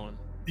going.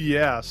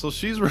 Yeah, so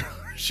she's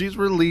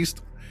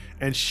released,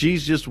 and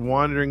she's just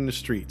wandering the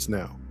streets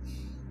now.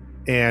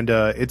 And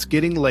it's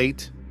getting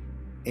late,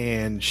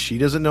 and she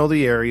doesn't know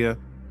the area.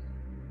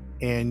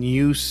 And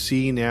you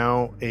see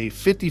now a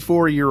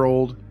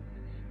 54-year-old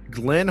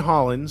Glenn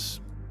Hollins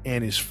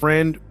and his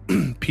friend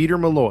Peter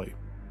Malloy.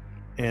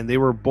 And they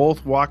were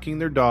both walking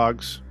their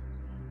dogs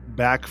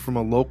back from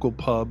a local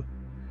pub,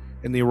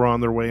 and they were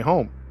on their way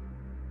home.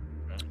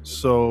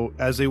 So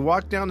as they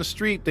walked down the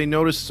street, they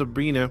noticed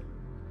Sabina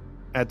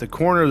at the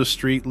corner of the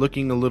street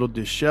looking a little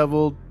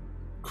disheveled,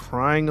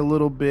 crying a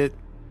little bit.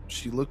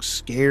 She looks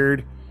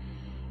scared.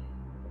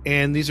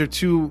 And these are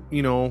two,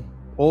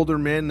 older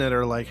men that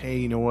are like, hey,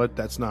 you know what?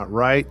 That's not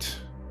right.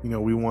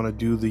 We want to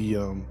do the,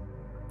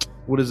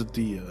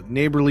 the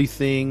neighborly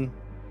thing,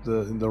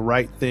 the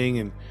right thing.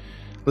 And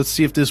let's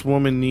see if this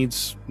woman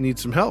needs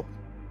some help.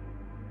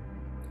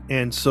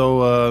 And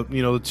so,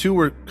 the two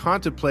were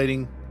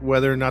contemplating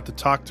whether or not to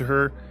talk to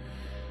her.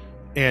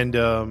 And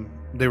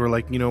they were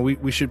like,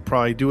 we should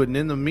probably do it. And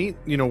in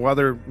the while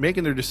they're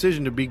making their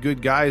decision to be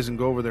good guys and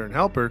go over there and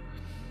help her,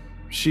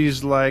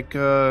 she's like,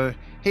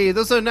 hey,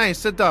 those are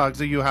nice, the dogs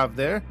that you have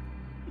there.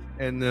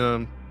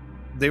 And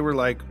they were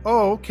like,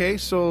 oh, okay.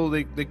 So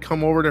they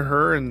come over to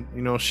her, and,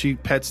 she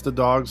pets the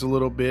dogs a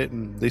little bit.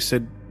 And they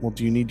said, well,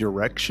 do you need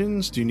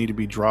directions? Do you need to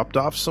be dropped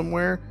off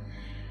somewhere?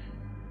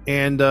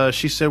 And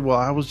she said, well,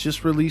 I was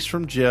just released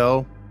from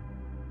jail,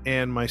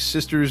 and my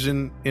sister's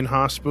in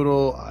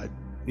hospital.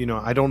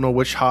 I don't know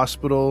which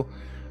hospital,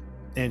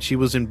 and she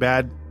was in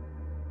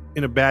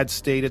a bad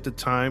state at the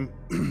time.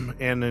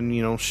 And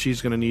then,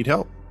 she's going to need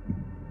help,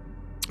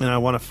 and I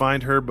want to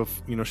find her, but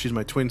she's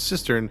my twin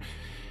sister.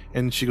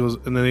 And she goes,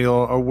 and then they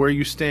go, oh, where are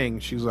you staying?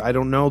 She goes, I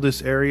don't know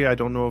this area. I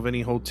don't know of any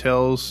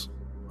hotels.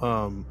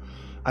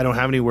 I don't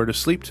have anywhere to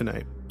sleep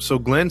tonight. So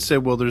Glenn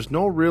said, well, there's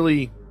no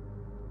really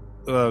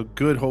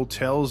good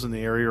hotels in the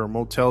area or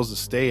motels to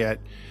stay at.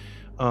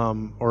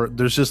 Or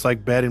there's just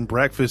like bed and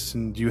breakfast,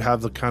 and do you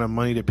have the kind of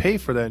money to pay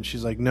for that? And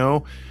she's like,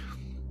 no.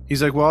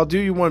 He's like, well, I'll do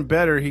you one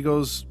better. He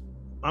goes,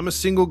 I'm a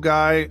single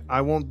guy.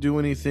 I won't do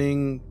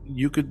anything.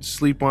 You could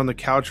sleep on the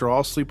couch, or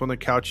I'll sleep on the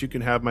couch. You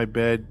can have my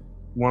bed.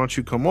 Why don't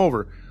you come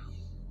over?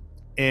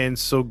 And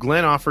so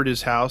Glenn offered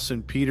his house,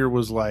 and Peter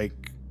was like,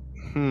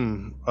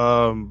 It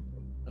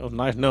was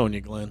nice knowing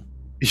you, Glenn.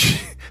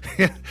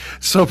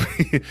 so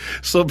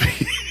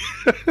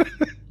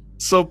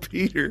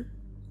Peter,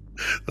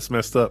 that's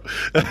messed up.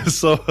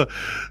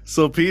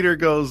 So Peter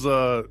goes,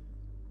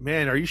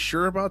 man, are you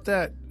sure about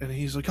that? And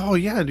he's like, oh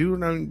yeah,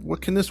 dude. I mean,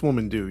 what can this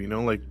woman do?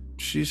 Like,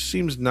 she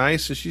seems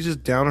nice, and she's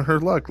just down on her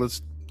luck.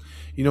 Let's,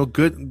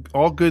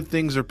 all good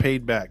things are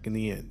paid back in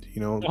the end.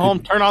 Go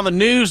home, turn on the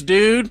news,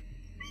 dude.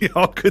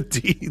 All good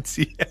deeds.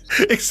 Yeah,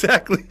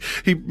 exactly.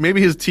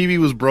 Maybe his TV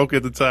was broke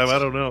at the time. I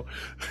don't know.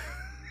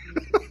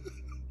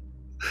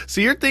 So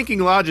you're thinking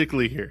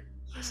logically here.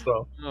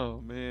 So. Oh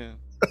man.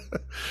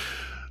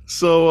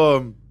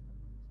 So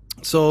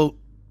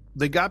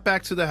they got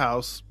back to the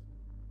house,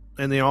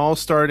 and they all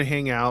started to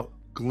hang out.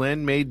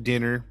 Glenn made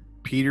dinner.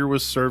 Peter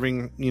was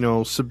serving,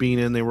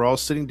 Sabina, and they were all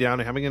sitting down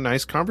and having a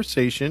nice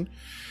conversation.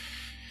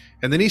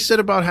 And then he said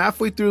about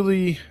halfway through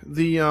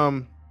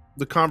the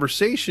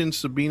conversation,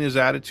 Sabina's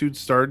attitude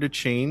started to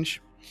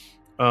change.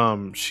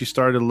 She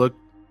started to look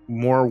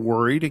more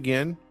worried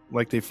again,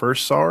 like they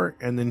first saw her,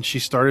 and then she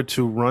started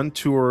to run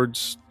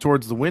towards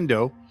the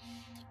window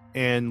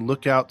and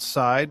look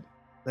outside.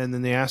 And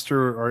then they asked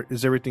her,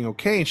 "Is everything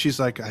okay?" And she's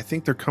like, "I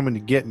think they're coming to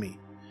get me."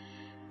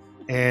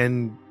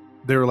 And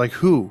they were like,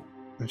 "Who?"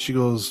 And she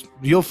goes,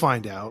 "You'll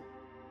find out,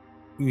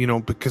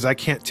 because I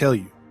can't tell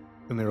you."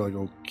 And they were like,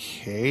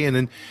 "Okay." And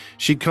then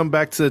she'd come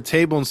back to the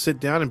table and sit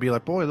down and be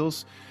like, "Boy,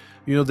 those,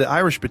 the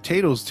Irish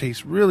potatoes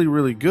taste really,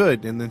 really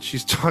good." And then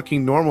she's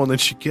talking normal, and then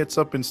she gets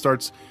up and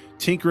starts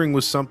tinkering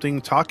with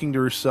something, talking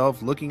to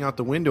herself, looking out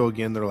the window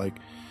again. They're like,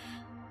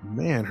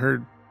 "Man,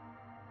 her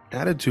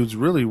attitude's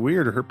really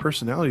weird, or her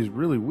personality is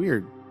really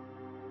weird."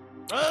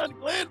 Run,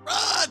 Glenn,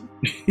 run!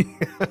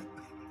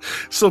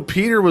 So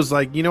Peter was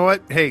like, "You know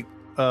what? Hey,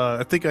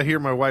 I think I hear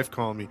my wife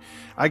calling me.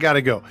 I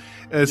gotta go."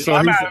 And so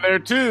I'm out of there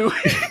too.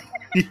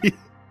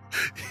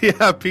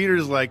 Yeah,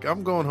 Peter's like,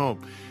 "I'm going home."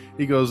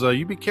 He goes,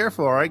 "You be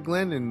careful, all right,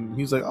 Glenn?" And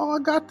he's like, "Oh, I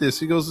got this."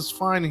 He goes, "It's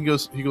fine." He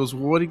goes,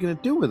 "Well, what are you gonna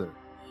do with her?"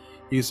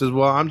 He says,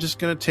 "Well, I'm just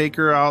gonna take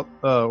her out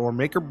or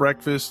make her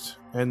breakfast,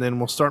 and then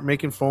we'll start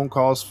making phone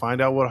calls,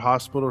 find out what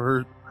hospital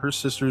her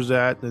sister's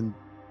at, and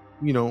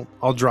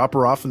I'll drop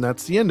her off, and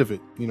that's the end of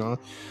it.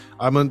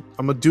 I'm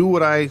gonna do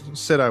what I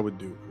said I would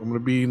do. I'm gonna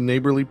be a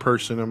neighborly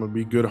person. I'm gonna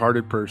be a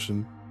good-hearted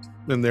person."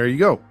 And there you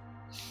go.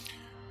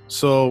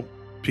 So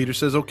Peter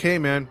says, "Okay,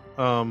 man,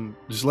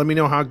 just let me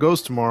know how it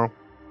goes tomorrow."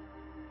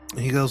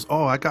 And he goes,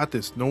 "Oh, I got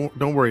this. No,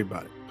 don't worry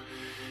about it."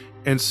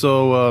 And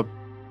so,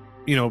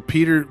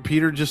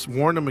 Peter just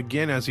warned him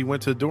again as he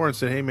went to the door and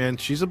said, "Hey, man,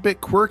 she's a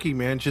bit quirky,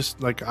 man.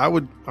 Just like I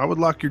would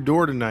lock your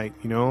door tonight,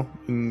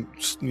 and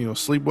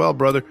sleep well,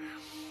 brother."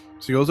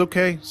 So he goes,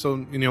 "Okay."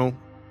 So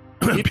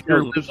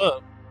Peter lives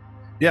up.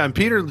 Yeah, and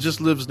Peter just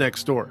lives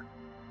next door,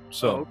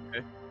 so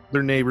okay.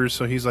 They're neighbors.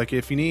 So he's like,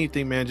 "If you need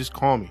anything, man, just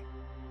call me."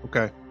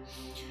 Okay.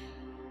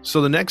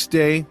 So the next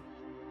day,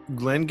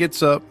 Glenn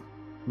gets up,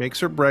 makes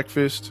her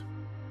breakfast,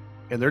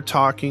 and they're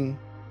talking,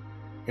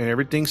 and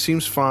everything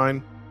seems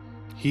fine.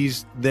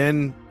 He's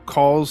then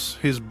calls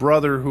his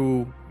brother,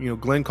 who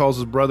Glenn calls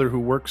his brother, who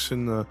works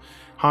in the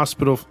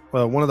hospital,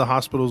 one of the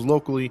hospitals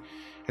locally,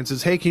 and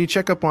says, "Hey, can you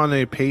check up on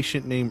a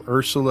patient named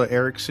Ursula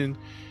Eriksson?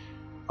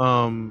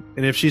 And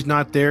if she's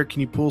not there, can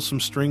you pull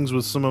some strings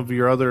with some of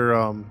your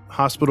other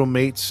hospital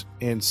mates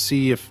and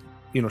see if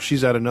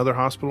she's at another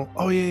hospital?"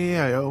 "Oh,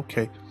 yeah,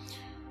 okay."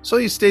 So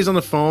he stays on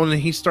the phone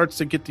and he starts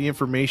to get the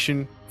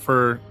information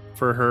for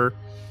her,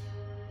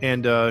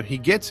 and he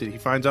gets it. He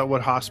finds out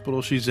what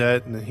hospital she's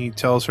at, and then he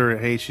tells her,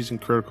 "Hey, she's in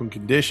critical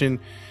condition.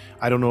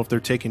 I don't know if they're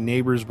taking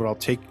neighbors, but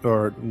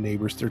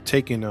they're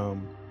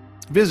taking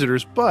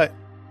visitors, but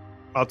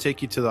I'll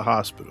take you to the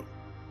hospital."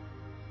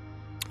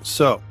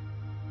 So,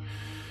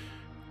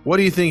 what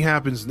do you think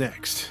happens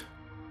next?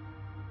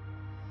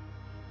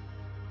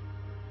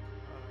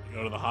 You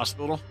go to the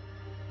hospital?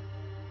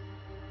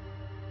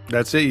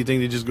 That's it? You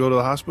think they just go to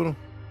the hospital?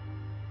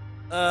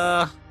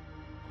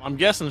 I'm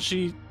guessing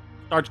she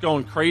starts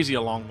going crazy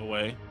along the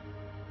way.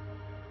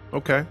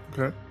 Okay.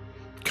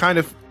 Kind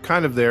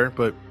of there,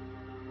 but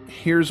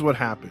here's what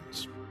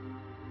happens.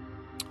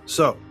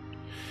 So,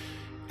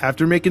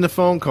 after making the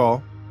phone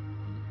call,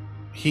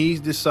 he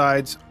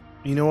decides,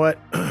 "You know what?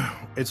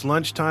 It's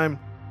lunchtime.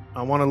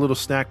 I want a little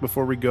snack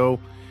before we go.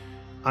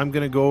 I'm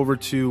going to go over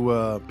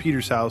to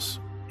Peter's house,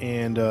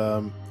 and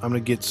I'm going to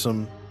get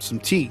some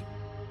tea.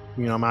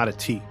 I'm out of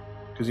tea,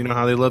 because you know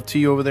how they love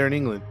tea over there in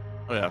England."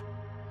 Oh, yeah.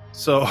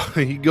 So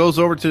he goes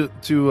over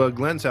to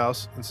Glenn's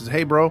house and says,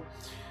 "Hey, bro."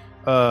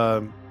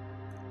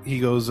 He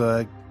goes,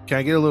 "Can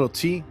I get a little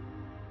tea?"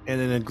 And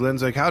then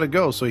Glenn's like, "How'd it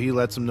go?" So he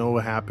lets him know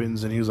what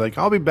happens, and he's like,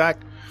 "I'll be back.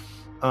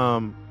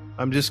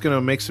 I'm just going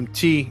to make some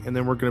tea, and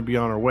then we're going to be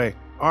on our way."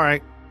 "All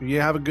right. You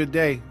have a good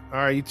day." "All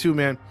right, you too,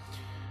 man."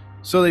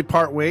 So they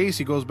part ways.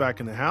 He goes back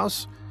in the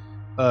house.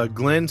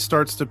 Glenn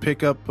starts to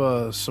pick up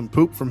some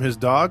poop from his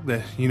dog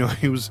that, he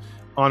was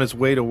on his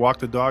way to walk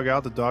the dog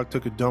out. The dog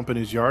took a dump in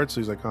his yard. So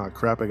he's like, "Oh,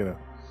 crap, I got to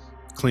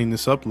clean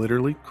this up."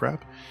 Literally,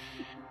 crap.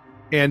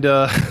 And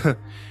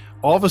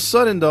all of a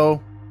sudden,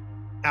 though,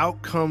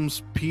 out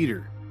comes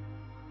Peter.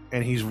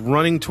 And he's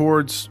running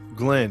towards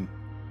Glenn.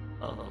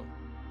 Uh-oh.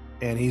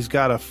 And he's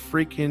got a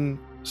freaking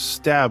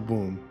stab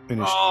wound in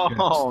his chest.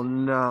 Oh,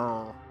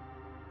 no.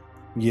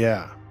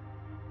 Yeah.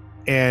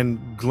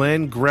 And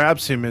Glenn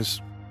grabs him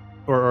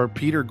or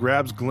Peter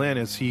grabs Glenn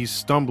as he's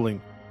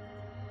stumbling.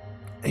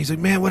 And he's like,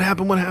 "Man, what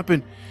happened? What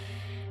happened?"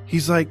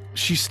 He's like,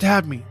 "She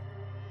stabbed me.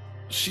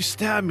 She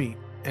stabbed me."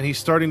 And he's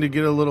starting to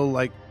get a little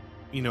like,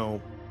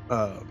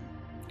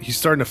 he's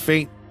starting to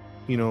faint,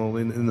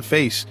 in the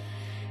face.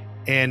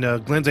 And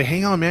Glenn's like,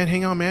 hang on,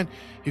 man.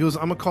 He goes,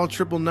 "I'm going to call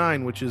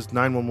 999, which is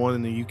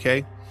 911 in the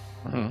UK.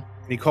 Mm-hmm. And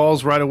he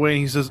calls right away and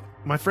he says,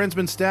 "My friend's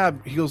been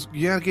stabbed." He goes,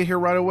 "You got to get here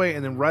right away."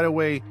 And then right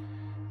away,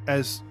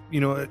 as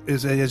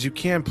as you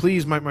can,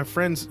 please. My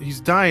friend's, he's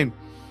dying.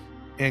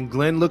 And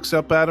Glenn looks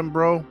up at him,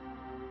 bro,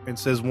 and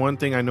says one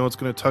thing. I know it's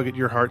going to tug at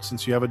your heart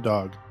since you have a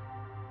dog.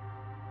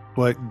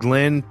 But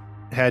Glenn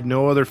had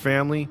no other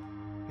family,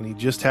 and he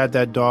just had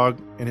that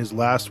dog, and his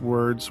last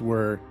words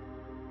were,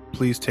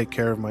 please take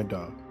care of my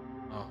dog.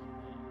 Oh.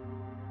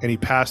 And he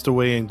passed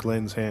away in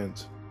Glenn's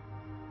hands.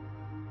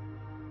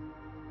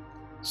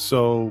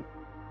 So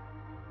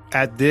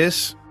at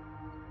this,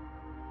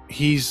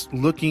 he's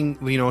looking,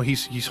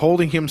 he's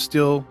holding him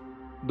still.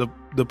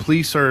 The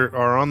police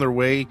are on their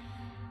way.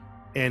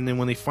 And then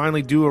when they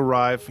finally do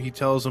arrive, he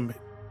tells them,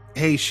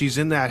 hey, she's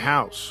in that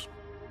house.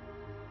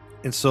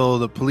 And so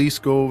the police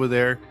go over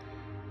there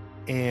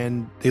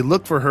and they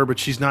look for her, but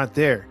she's not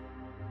there.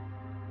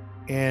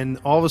 And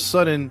all of a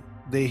sudden,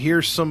 they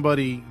hear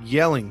somebody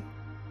yelling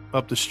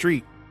up the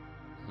street.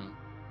 Mhm.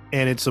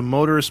 And it's a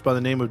motorist by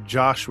the name of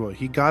Joshua.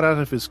 He got out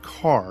of his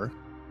car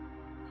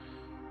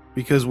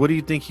because what do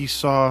you think he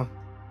saw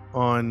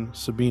on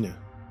Sabina?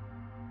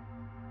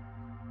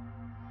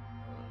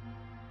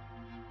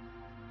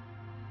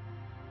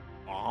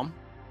 Bomb?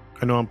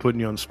 I know I'm putting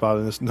you on the spot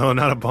on this. No,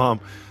 not a bomb.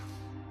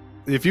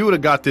 If you would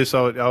have got this,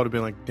 I would have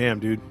been like, damn,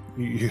 dude,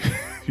 you're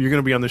going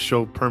to be on this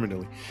show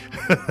permanently.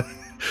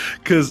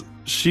 Because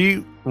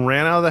she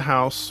ran out of the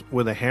house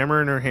with a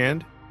hammer in her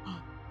hand,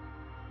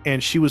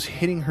 and she was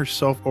hitting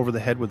herself over the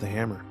head with the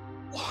hammer.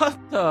 What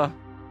the?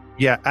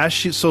 Yeah,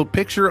 so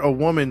picture a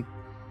woman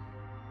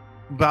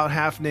about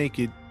half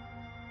naked,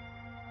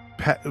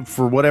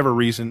 for whatever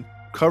reason,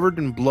 covered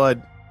in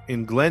blood,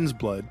 in Glenn's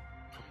blood.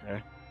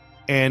 Okay.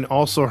 And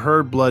also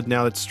her blood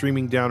now that's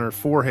streaming down her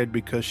forehead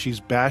because she's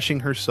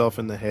bashing herself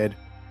in the head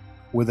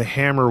with a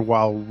hammer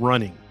while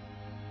running.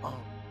 Oh.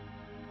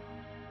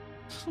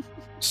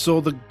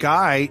 So the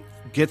guy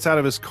gets out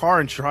of his car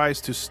and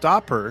tries to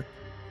stop her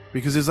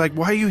because he's like,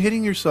 why are you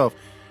hitting yourself?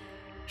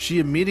 She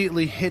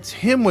immediately hits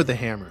him with a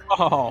hammer.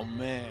 Oh,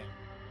 man.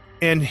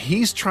 And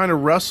he's trying to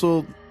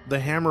wrestle the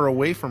hammer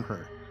away from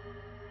her.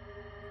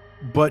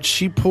 But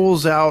she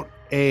pulls out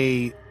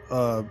I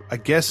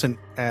guess an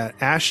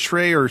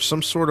ashtray or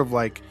some sort of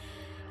like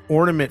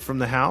ornament from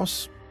the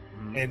house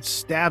and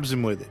stabs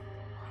him with it.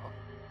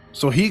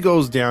 So he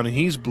goes down and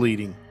he's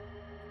bleeding,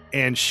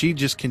 and she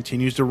just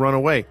continues to run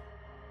away.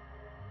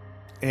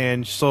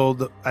 And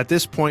so at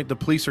this point, the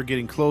police are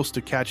getting close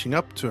to catching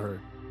up to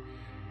her,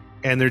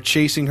 and they're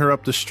chasing her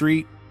up the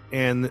street.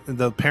 And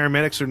the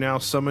paramedics are now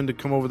summoned to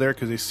come over there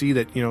because they see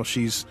that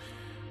she's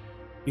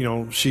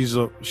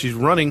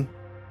running,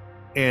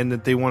 and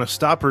that they want to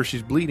stop her.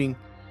 She's bleeding.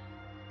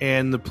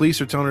 And the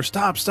police are telling her,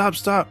 stop.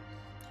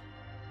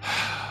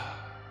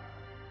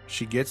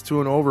 She gets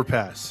to an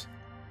overpass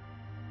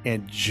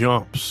and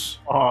jumps.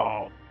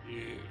 Oh,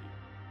 dude.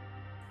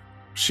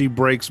 She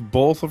breaks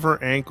both of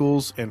her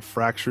ankles and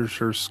fractures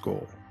her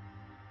skull.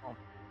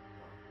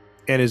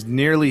 And is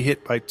nearly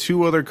hit by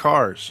two other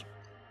cars.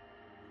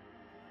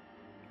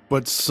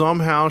 But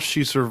somehow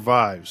she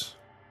survives.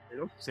 They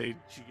don't say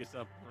she gets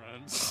up and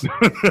runs.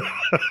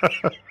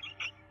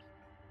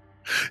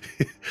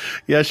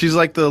 Yeah, she's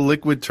like the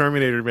liquid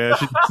Terminator, man.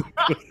 She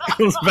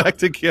comes back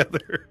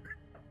together.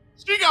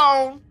 She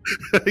gone.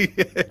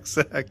 Yeah,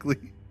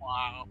 exactly.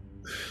 Wow.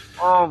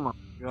 Oh my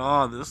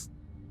god, this.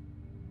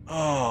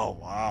 Oh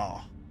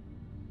wow.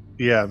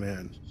 Yeah,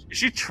 man. Is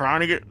she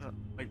trying to get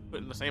put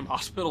in the same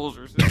hospitals,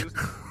 or is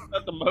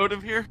that the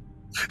motive here?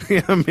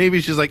 Yeah, maybe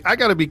she's like, I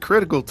gotta be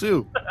critical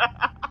too.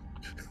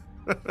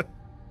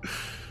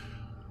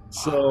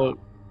 So,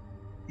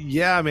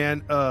 yeah,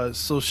 man.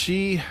 So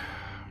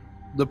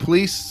the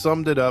police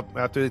summed it up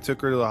after they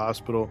took her to the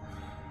hospital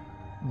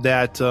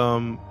that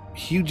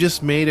he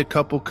just made a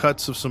couple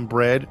cuts of some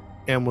bread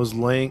and was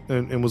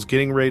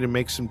getting ready to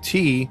make some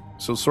tea,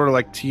 so sort of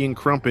like tea and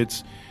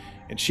crumpets,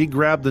 and she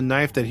grabbed the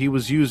knife that he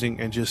was using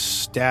and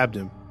just stabbed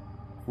him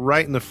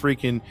right in the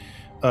freaking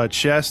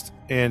chest,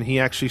 and he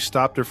actually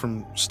stopped her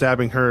from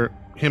stabbing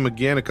him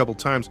again a couple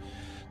times.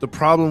 The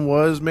problem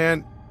was,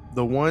 man,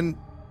 the one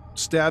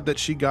stab that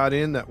she got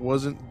in that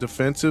wasn't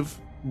defensive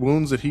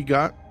wounds that he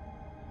got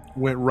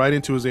went right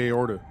into his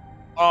aorta.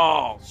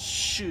 Oh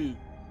shoot.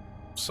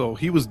 So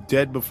he was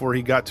dead before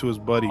he got to his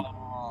buddy.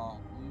 Oh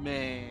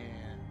man.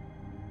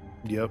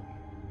 Yep.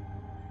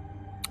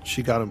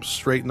 She got him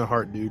straight in the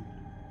heart, dude.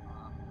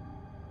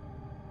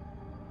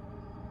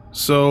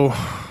 So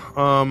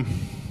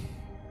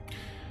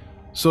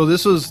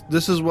this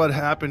is what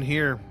happened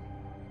here.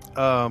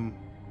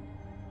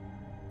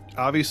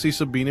 Obviously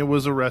Sabina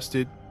was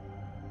arrested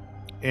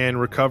and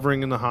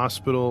recovering in the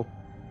hospital,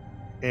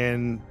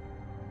 and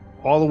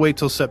all the way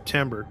till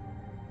September,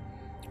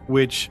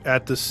 which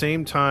at the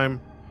same time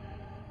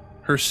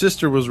her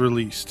sister was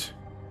released.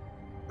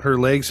 Her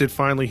legs had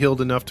finally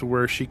healed enough to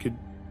where she could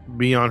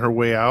be on her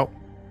way out,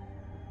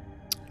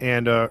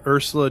 and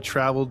Ursula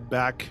traveled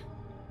back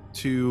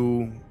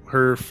to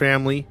her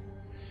family,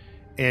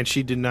 and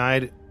she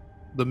denied.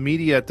 The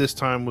media at this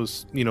time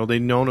was,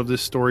 they'd known of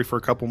this story for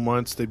a couple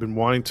months. They'd been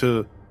wanting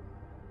to,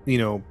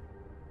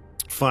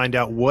 find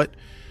out what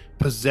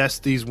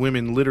possessed these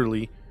women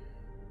literally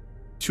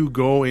to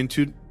go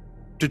into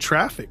to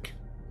traffic,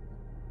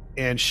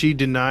 and she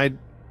denied,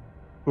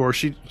 or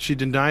she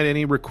denied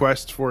any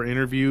requests for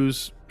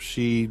interviews.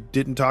 She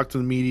didn't talk to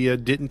the media,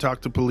 didn't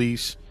talk to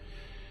police,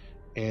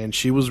 and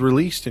she was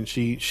released, and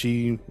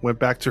she went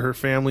back to her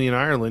family in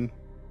Ireland.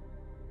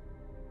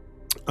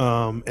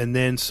 And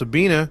then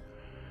Sabina,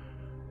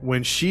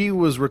 when she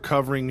was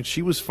recovering,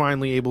 she was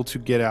finally able to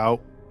get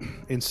out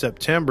in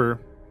September.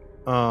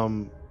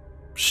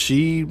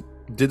 She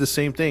did the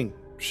same thing.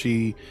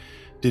 She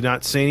did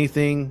not say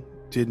anything,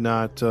 did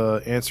not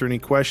answer any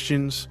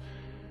questions.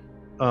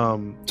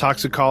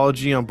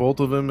 Toxicology on both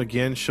of them,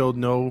 again, showed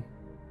no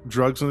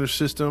drugs in their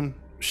system.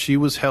 She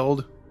was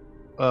held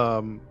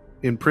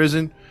in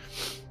prison.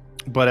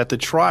 But at the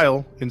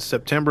trial in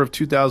September of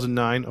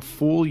 2009, a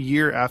full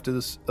year after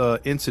this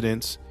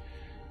incidents,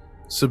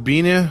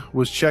 Sabina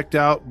was checked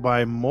out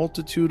by a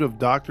multitude of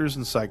doctors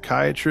and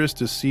psychiatrists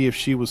to see if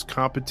she was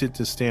competent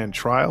to stand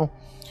trial,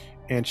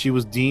 and she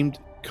was deemed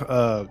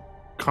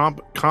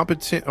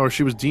competent, or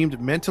she was deemed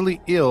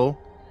mentally ill.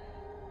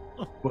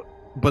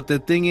 But the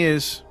thing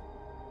is,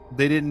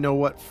 they didn't know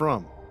what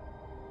from.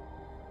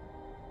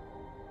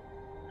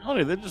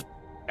 Honey, they're just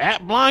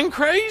bat blind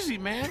crazy,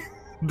 man.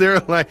 They're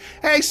like,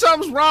 hey,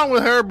 something's wrong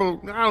with her, but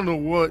I don't know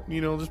what.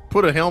 Just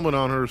put a helmet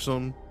on her or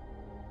something.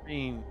 I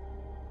mean,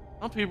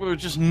 some people are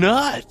just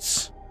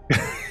nuts.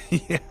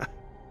 Yeah.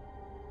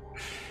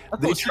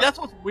 That's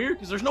what's weird,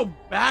 because there's no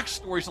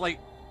backstory. So, like,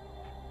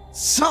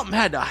 something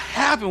had to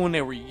happen when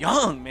they were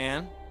young,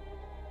 man.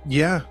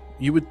 Yeah,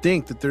 you would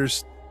think that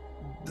there's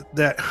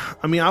that.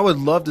 I mean, I would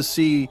love to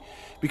see,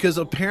 because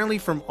apparently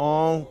from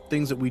all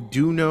things that we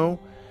do know,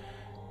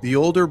 the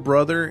older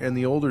brother and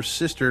the older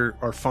sister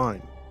are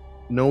fine.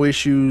 No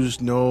issues,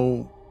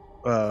 no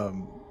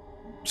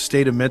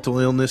state of mental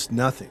illness,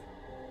 nothing.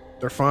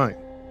 They're fine.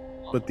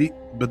 But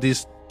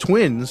these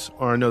twins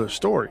are another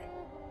story.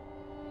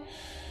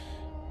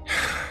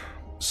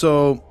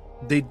 So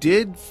they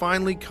did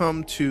finally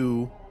come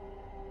to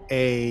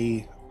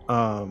a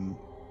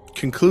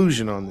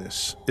conclusion on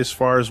this as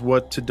far as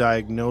what to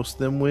diagnose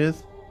them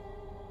with.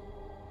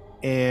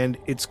 And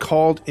it's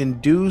called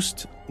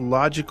induced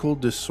logical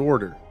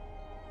disorder,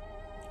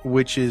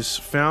 which is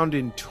found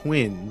in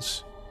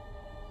twins,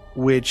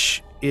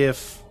 which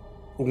if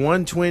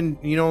one twin,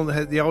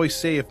 they always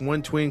say if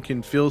one twin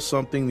can feel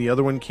something, the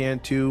other one can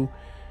too.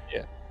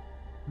 Yeah.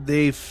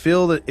 They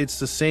feel that it's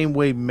the same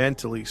way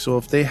mentally. So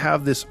if they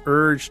have this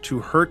urge to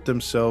hurt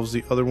themselves,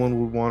 the other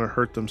one would want to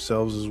hurt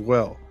themselves as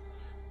well.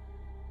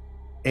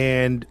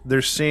 And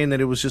they're saying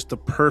that it was just a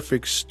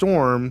perfect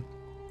storm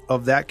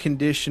of that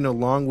condition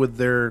along with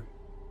their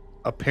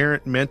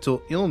apparent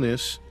mental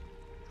illness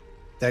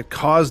that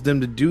caused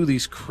them to do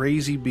these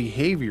crazy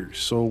behaviors.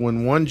 So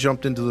when one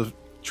jumped into the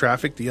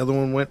traffic, the other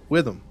one went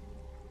with them.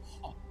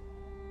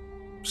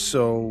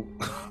 So,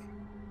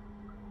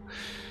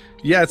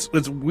 yeah,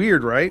 it's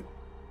weird, right?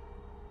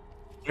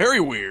 Very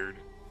weird.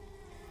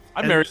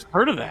 I've never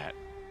heard of that.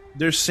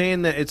 They're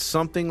saying that it's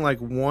something like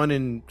 1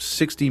 in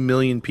 60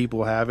 million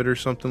people have it, or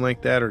something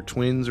like that, or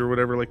twins, or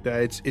whatever like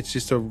that. It's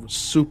just a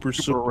super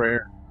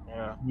rare.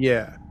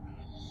 Yeah.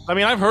 I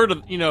mean, I've heard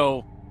of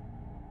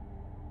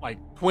like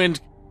twins.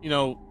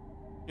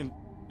 And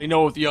they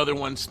know if the other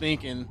one's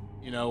thinking,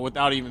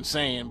 without even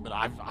saying. But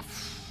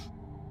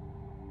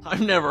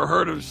I've never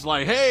heard of just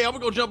like, hey, I'm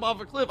gonna go jump off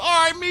a cliff.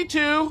 All right, me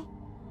too.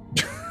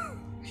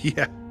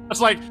 Yeah.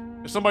 That's like,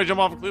 if somebody jump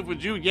off a cliff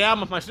with you, yeah,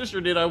 if my sister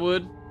did, I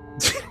would.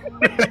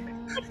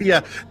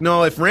 Yeah.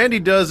 No, if Randy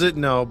does it,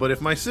 no. But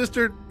if my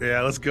sister,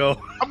 yeah, let's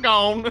go. I'm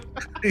gone.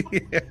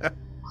 Yeah.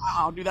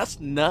 Wow, dude, that's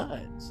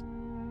nuts.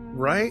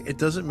 Right? It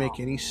doesn't make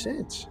any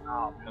sense.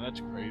 Oh, man, that's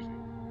crazy.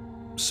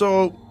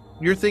 So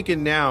you're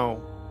thinking now,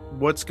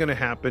 what's going to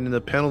happen in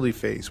the penalty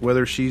phase,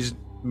 whether she's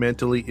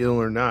mentally ill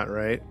or not,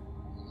 right?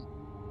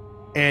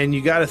 And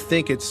you got to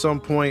think at some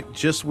point,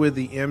 just with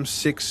the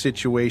M6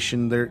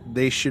 situation,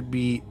 they should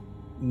be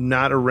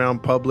not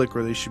around public,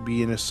 or they should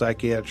be in a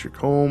psychiatric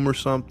home or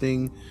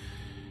something.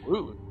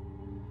 Ooh.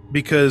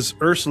 Because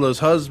Ursula's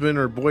husband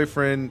or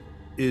boyfriend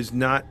is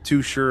not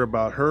too sure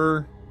about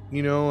her,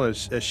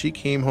 as she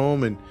came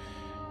home, and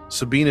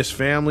Sabina's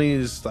family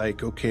is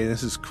like, okay,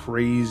 this is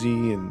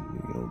crazy, and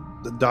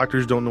the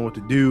doctors don't know what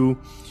to do.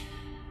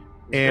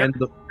 And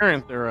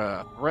they're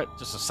a threat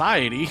to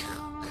society.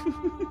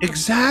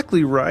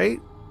 Exactly right.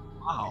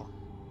 Wow.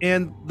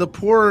 And the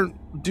poor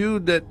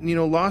dude that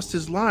lost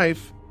his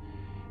life,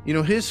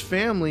 his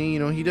family,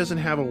 he doesn't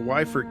have a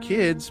wife or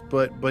kids,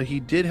 but he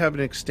did have an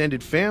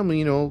extended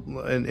family,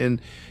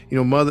 and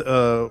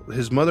mother,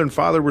 his mother and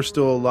father were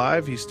still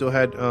alive. He still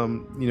had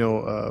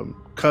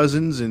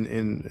cousins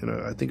and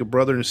I think a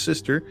brother and a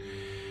sister.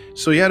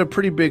 So he had a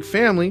pretty big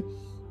family.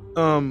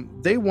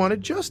 They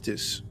wanted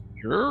justice.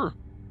 Sure.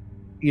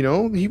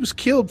 He was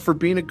killed for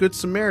being a good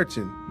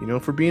Samaritan,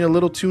 for being a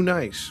little too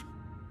nice.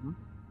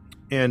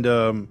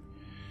 And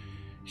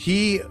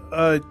he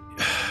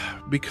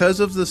because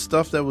of the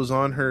stuff that was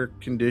on her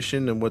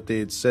condition and what they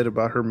had said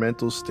about her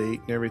mental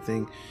state and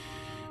everything,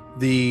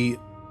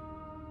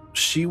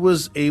 she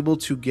was able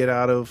to get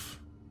out of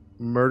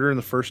murder in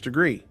the first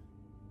degree.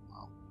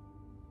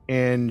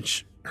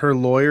 and her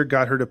lawyer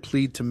got her to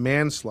plead to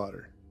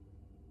manslaughter,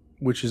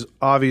 which is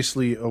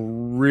obviously a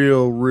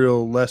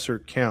real lesser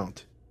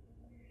count.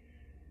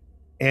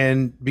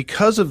 And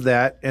because of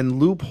that, and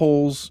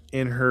loopholes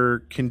in her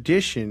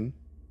condition,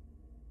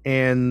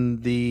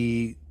 and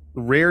the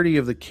rarity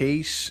of the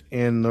case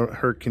and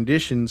her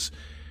conditions,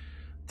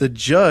 the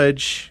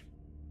judge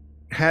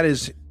had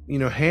his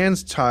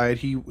hands tied.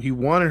 He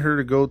wanted her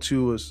to go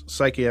to a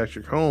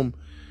psychiatric home,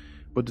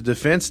 but the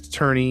defense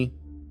attorney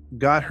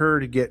got her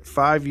to get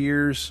 5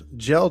 years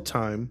jail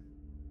time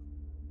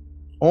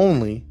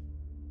only,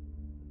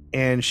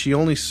 and she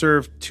only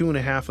served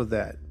 2.5 of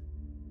that.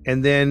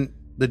 And then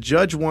the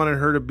judge wanted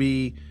her to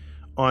be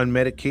on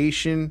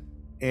medication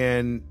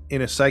and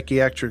in a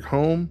psychiatric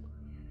home,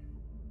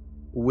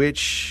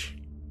 which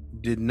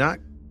did not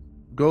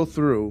go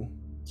through.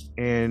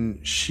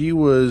 And she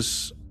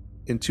was,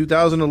 in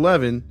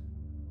 2011,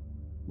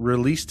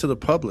 released to the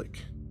public.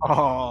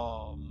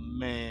 Oh,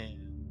 man.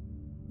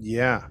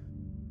 Yeah.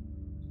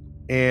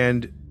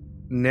 And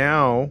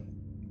now,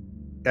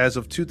 as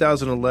of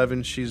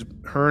 2011,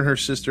 her and her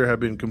sister have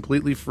been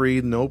completely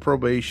freed, no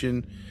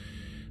probation.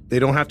 They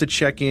don't have to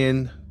check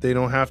in.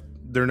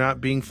 They're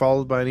not being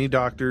followed by any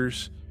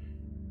doctors.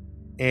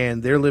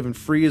 And they're living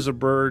free as a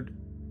bird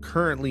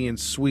currently in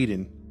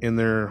Sweden, in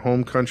their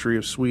home country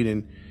of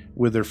Sweden,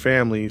 with their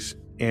families.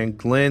 And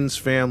Glenn's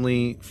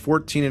family,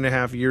 14 and a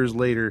half years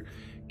later,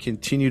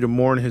 continue to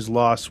mourn his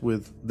loss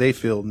with, they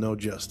feel, no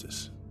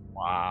justice.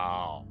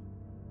 Wow.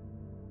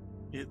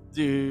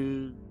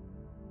 Dude,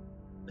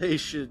 they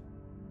should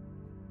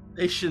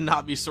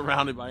not be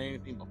surrounded by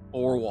anything but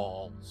four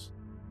walls.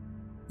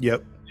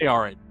 Yep. They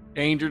are a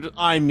danger to,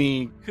 I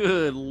mean,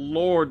 good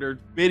Lord, there's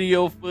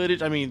video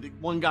footage. I mean,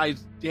 one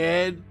guy's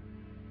dead.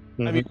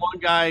 Mm-hmm. I mean, one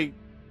guy,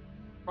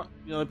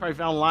 they probably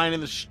found lying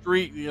in the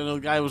street. The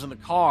guy was in the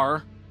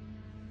car.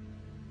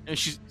 And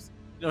she's,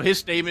 his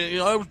statement,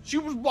 she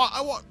was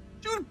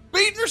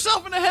beating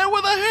herself in the head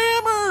with a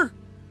hammer.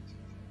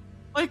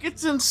 Like,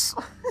 it's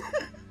insane.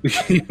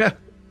 Yeah.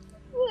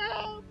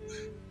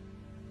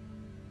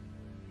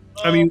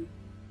 I mean,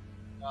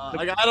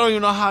 I don't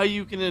even know how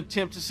you can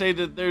attempt to say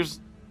that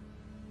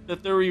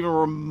they're even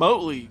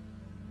remotely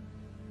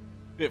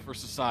fit for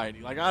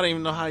society. Like, I don't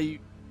even know how you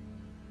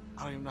can.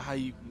 I don't even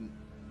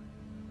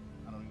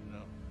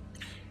know.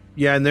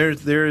 Yeah, and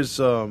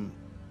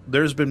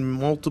there's been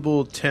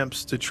multiple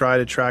attempts to try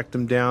to track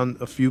them down.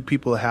 A few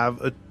people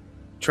have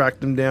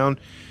tracked them down.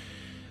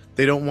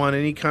 They don't want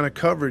any kind of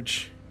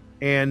coverage.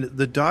 And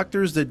the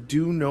doctors that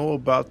do know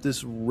about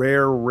this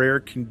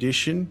rare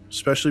condition,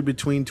 especially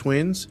between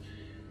twins,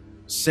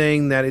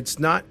 saying that it's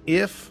not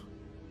if,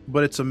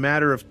 but it's a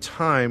matter of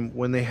time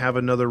when they have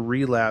another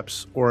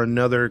relapse or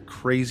another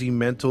crazy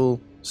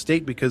mental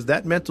state, because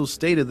that mental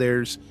state of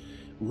theirs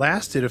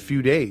lasted a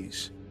few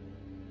days.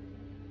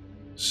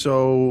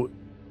 So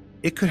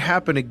it could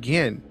happen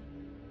again,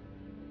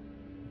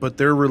 but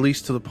they're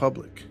released to the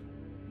public.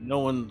 No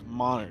one's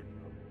monitored.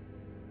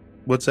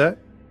 What's that?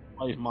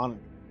 Nobody's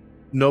monitored.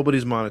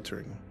 Nobody's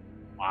monitoring.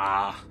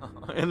 Wow.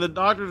 And the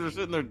doctors are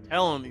sitting there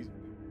telling these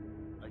people,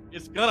 like,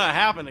 it's gonna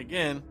happen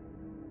again.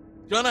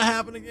 It's gonna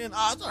happen again.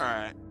 Oh, it's all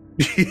right.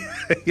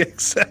 Yeah,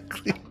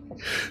 exactly.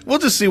 We'll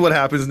just see what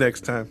happens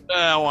next time.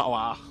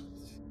 Wow.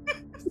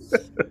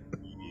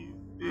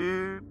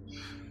 Dude.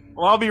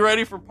 Well, I'll be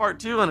ready for part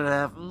 2 when it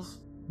happens.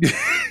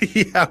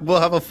 Yeah,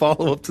 we'll have a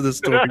follow-up to the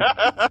story.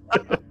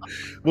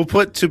 We'll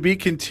put "to be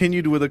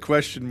continued" with a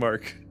question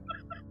mark.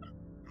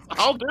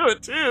 I'll do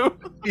it too.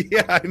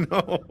 Yeah, I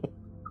know.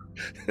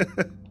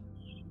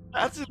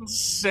 That's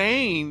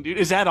insane, dude.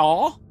 Is that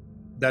all?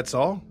 That's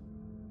all.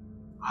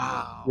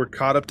 Wow. We're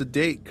caught up to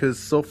date, because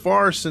so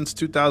far since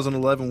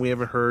 2011, we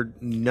haven't heard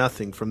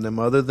nothing from them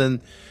other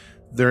than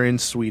they're in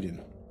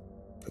Sweden.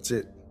 That's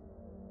it.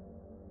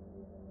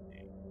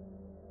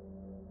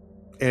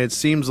 And it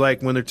seems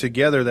like when they're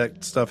together,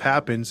 that stuff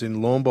happens,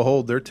 and lo and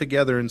behold, they're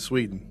together in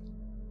Sweden.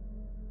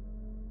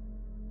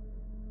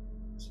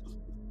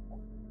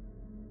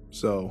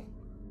 So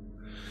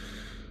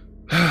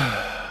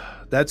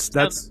that's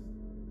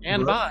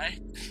stand by.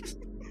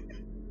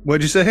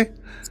 What'd you say?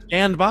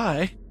 Stand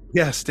by.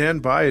 Yeah,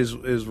 stand by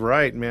is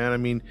right, man. I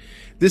mean,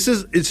 it's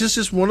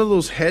just one of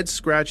those head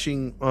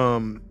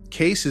scratching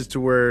cases to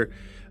where,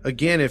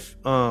 again, if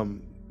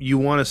you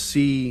want to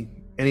see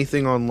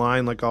anything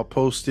online, like, I'll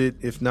post it.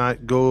 If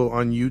not, go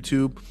on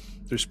YouTube.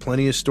 There's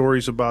plenty of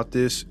stories about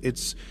this.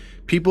 It's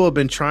people have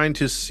been trying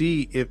to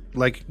see if,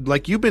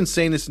 like you've been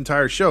saying this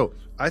entire show,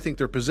 I think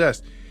they're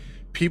possessed.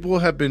 People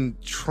have been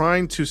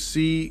trying to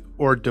see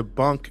or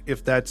debunk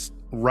if that's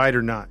right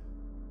or not.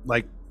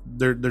 Like,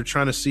 they're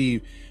trying to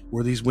see,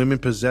 were these women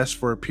possessed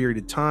for a period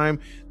of time?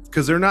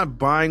 Because they're not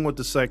buying what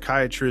the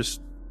psychiatrists,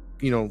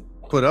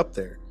 put up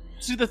there.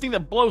 See, the thing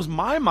that blows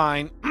my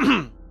mind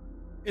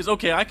is,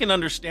 okay, I can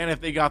understand if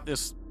they got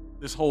this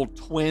whole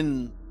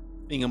twin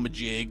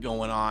thingamajig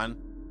going on.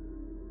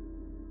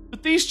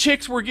 But these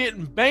chicks were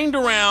getting banged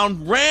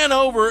around, ran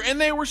over, and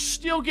they were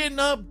still getting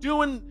up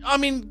doing,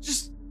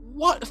 just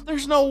what?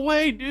 There's no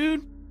way,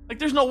 dude. Like,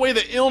 there's no way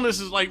the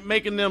illness is like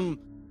making them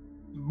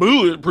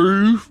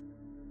bulletproof.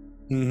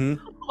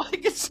 Mm-hmm.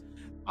 Like,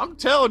 I'm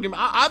telling you,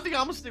 I think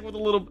I'm gonna stick with a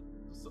little.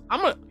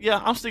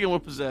 I'm sticking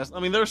with possessed. I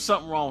mean, there's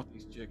something wrong with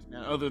these chicks,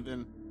 man. Other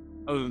than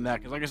that,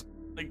 because I guess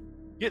like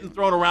getting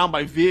thrown around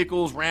by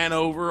vehicles, ran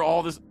over,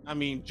 all this. I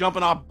mean,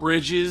 jumping off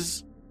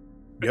bridges,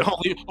 Yep.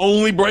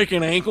 only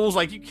breaking ankles.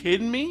 Like, you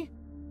kidding me?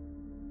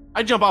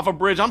 I jump off a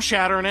bridge, I'm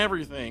shattering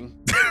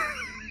everything.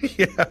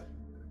 Yeah.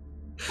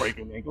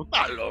 Breaking ankles.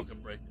 I love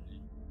breaking.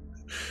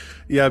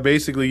 Yeah,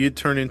 basically you'd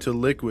turn into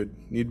liquid.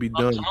 You'd be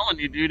I'm done. telling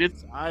you, dude.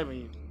 I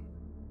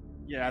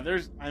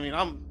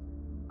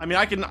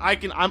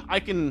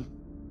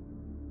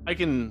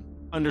can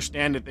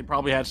understand that they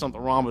probably had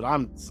something wrong, but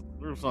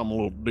there's something a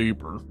little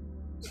deeper.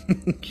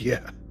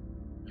 Yeah.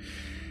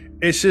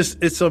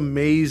 It's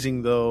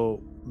amazing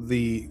though,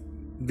 the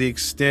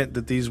extent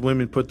that these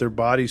women put their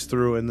bodies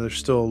through and they're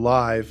still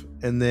alive,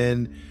 and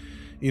then,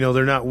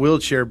 they're not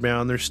wheelchair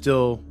bound, they're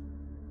still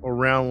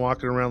around,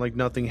 walking around like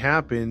nothing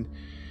happened.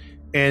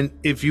 And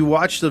if you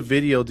watch the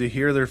video, to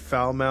hear their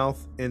foul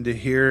mouth and to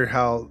hear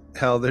how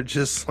they're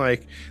just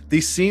like,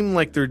 they seem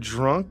like they're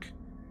drunk,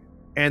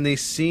 and they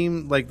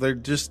seem like they're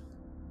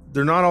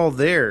not all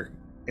there.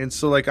 And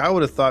so, like, I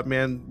would have thought,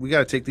 man, we got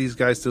to take these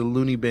guys to the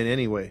loony bin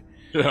anyway.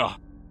 Yeah.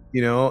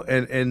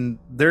 And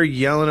they're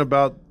yelling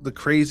about the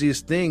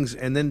craziest things,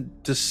 and then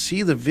to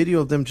see the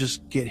video of them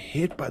just get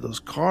hit by those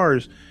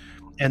cars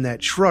and that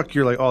truck,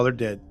 you're like, oh, they're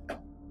dead.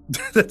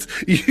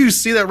 You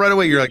see that right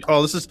away. You're like,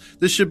 oh,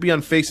 this should be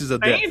on Faces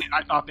of Death.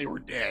 I thought they were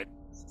dead.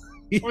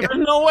 Yeah. There's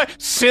no way.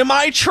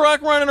 Semi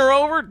truck running her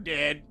over,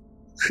 dead.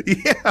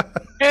 Yeah.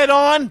 Head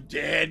on,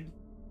 dead.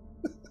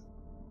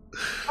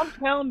 I'm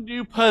telling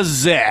you,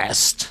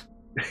 possessed.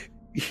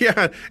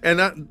 Yeah,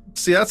 and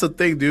that's the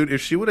thing, dude.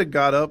 If she would have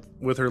got up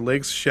with her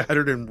legs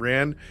shattered and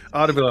ran,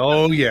 I'd have been like,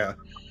 oh yeah,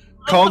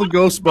 call the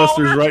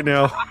Ghostbusters right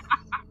now.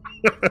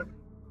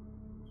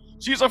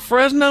 She's a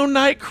Fresno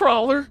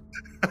Nightcrawler.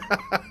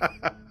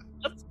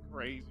 That's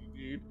crazy,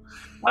 dude.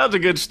 That's a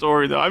good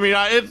story, though. I mean,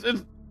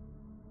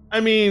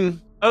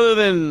 other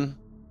than,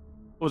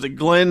 was it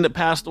Glenn that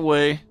passed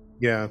away?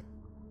 Yeah. At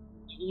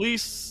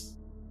least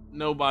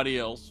nobody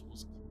else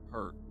was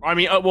hurt. I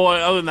mean, well,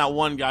 other than that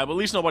one guy, but at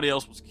least nobody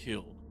else was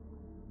killed.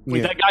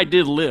 Wait, Yeah. that guy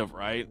did live,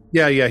 right?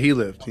 Yeah, he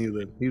lived.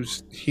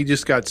 He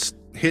just got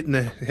hit in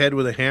the head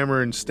with a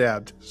hammer and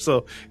stabbed.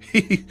 So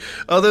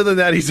other than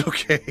that, he's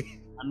okay.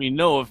 I mean,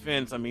 no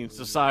offense. I mean,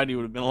 society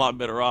would have been a lot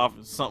better off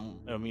if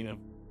if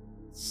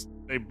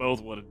they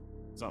both would have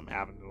something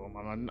happened to them.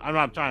 I'm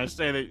not trying to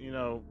say that,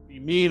 be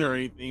mean or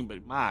anything,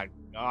 but my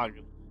God,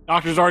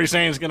 doctor's already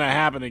saying it's going to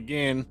happen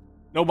again.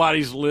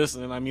 Nobody's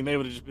listening. I mean, they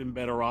would have just been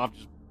better off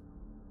just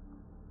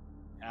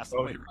passed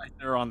away right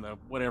there on the,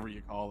 whatever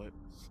you call it.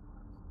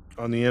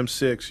 On the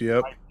M6,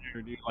 yep. Right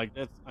there, dude. Like,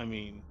 that's,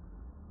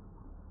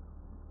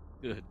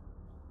 good.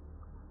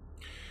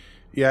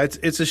 Yeah,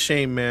 it's a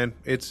shame, man.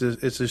 It's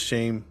a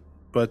shame,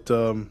 but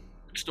Good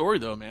story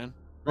though, man.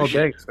 oh,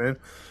 thanks, man.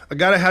 I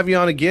gotta have you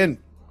on again.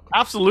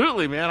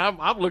 Absolutely, man.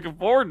 I'm looking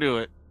forward to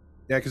it.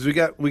 Yeah, because we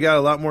got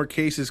a lot more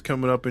cases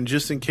coming up, and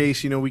just in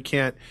case we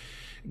can't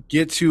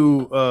get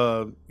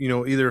to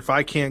either if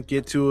I can't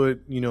get to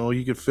it,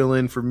 you could fill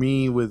in for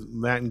me with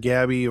Matt and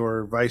Gabby,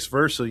 or vice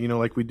versa,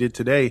 like we did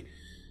today.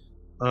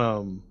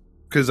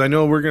 Because I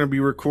know we're gonna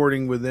be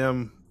recording with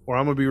them, or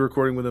I'm gonna be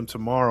recording with them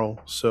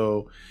tomorrow,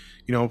 so.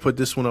 I'll put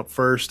this one up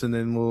first, and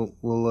then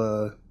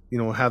we'll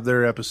have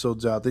their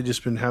episodes out. They've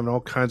just been having all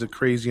kinds of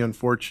crazy,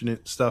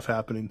 unfortunate stuff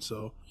happening.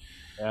 So,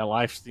 yeah,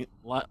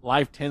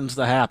 life tends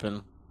to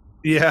happen.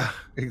 Yeah,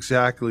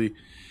 exactly.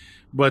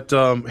 But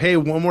hey,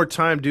 one more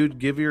time, dude,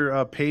 give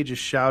your page a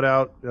shout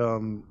out.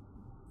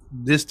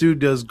 This dude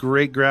does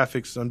great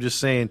graphics. I'm just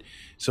saying.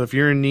 So if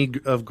you're in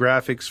need of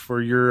graphics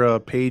for your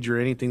page or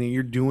anything that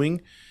you're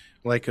doing,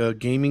 like a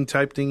gaming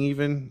type thing,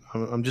 even,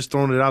 I'm just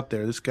throwing it out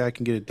there. This guy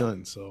can get it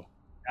done. So.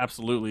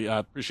 Absolutely. I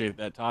appreciate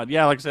that, Todd.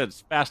 Yeah, like I said,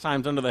 it's Fast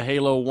Times Under the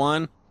Halo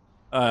 1.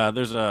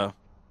 There's a,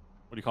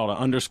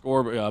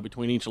 underscore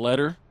between each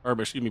letter,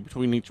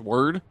 between each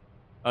word.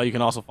 You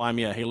can also find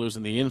me at Halos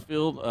in the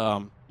Infield.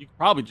 You can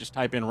probably just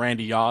type in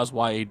Randy Yaws,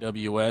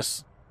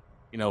 YAWS,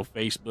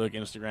 Facebook,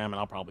 Instagram, and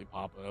I'll probably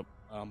pop up.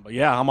 But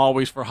yeah, I'm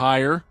always for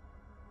hire.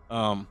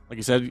 Like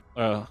you said,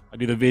 I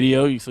do the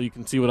video so you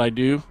can see what I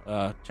do.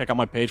 Check out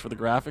my page for the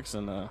graphics,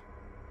 and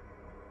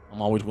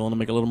I'm always willing to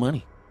make a little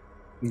money.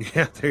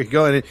 Yeah, there you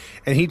go.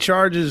 And he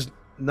charges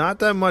not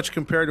that much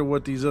compared to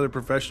what these other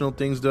professional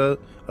things do,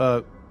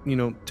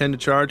 tend to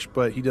charge,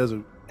 but he does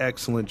an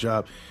excellent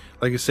job.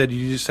 Like I said,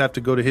 you just have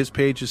to go to his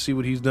page to see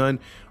what he's done,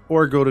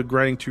 or go to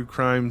Grinding True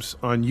Crimes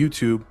on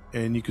YouTube,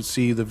 and you can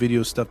see the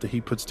video stuff that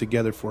he puts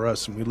together for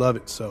us, and we love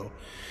it. So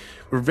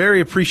we're very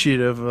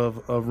appreciative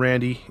of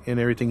Randy and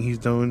everything he's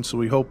doing. So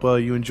we hope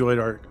you enjoyed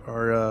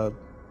our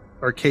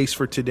case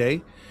for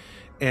today.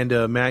 And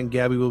Matt and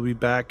Gabby will be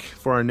back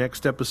for our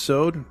next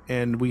episode.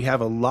 And we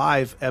have a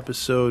live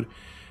episode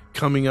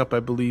coming up, I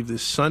believe,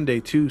 this Sunday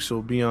too.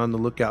 So be on the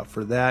lookout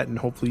for that, and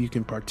hopefully you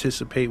can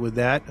participate with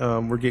that.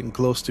 We're getting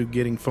close to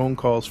getting phone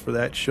calls for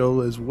that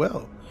show as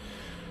well.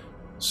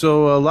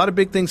 So a lot of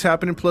big things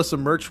happening. Plus, the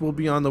merch will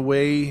be on the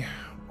way,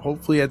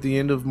 hopefully at the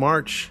end of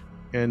March,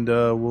 and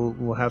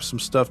we'll have some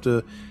stuff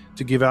to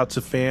give out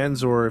to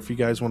fans, or if you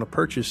guys want to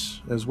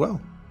purchase as well.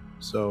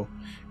 So,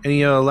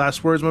 any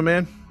last words, my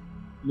man?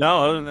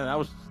 No, other than that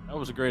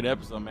was a great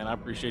episode, man. I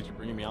appreciate you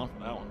bringing me on for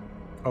that one.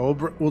 Oh,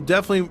 we'll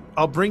definitely.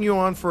 I'll bring you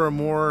on for a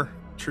more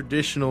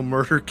traditional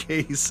murder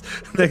case,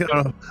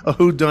 a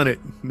whodunit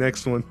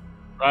next one.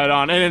 Right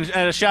on, and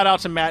a shout out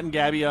to Matt and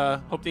Gabby.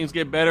 Hope things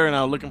get better, and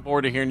I'm looking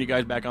forward to hearing you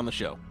guys back on the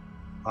show.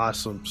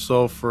 Awesome.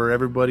 So for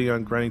everybody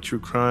on Grinding True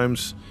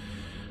Crimes,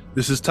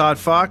 this is Todd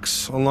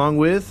Fox along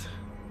with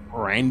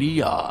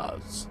Randy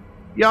Oz.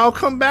 Y'all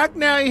come back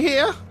now. You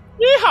hear?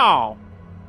 Yeehaw!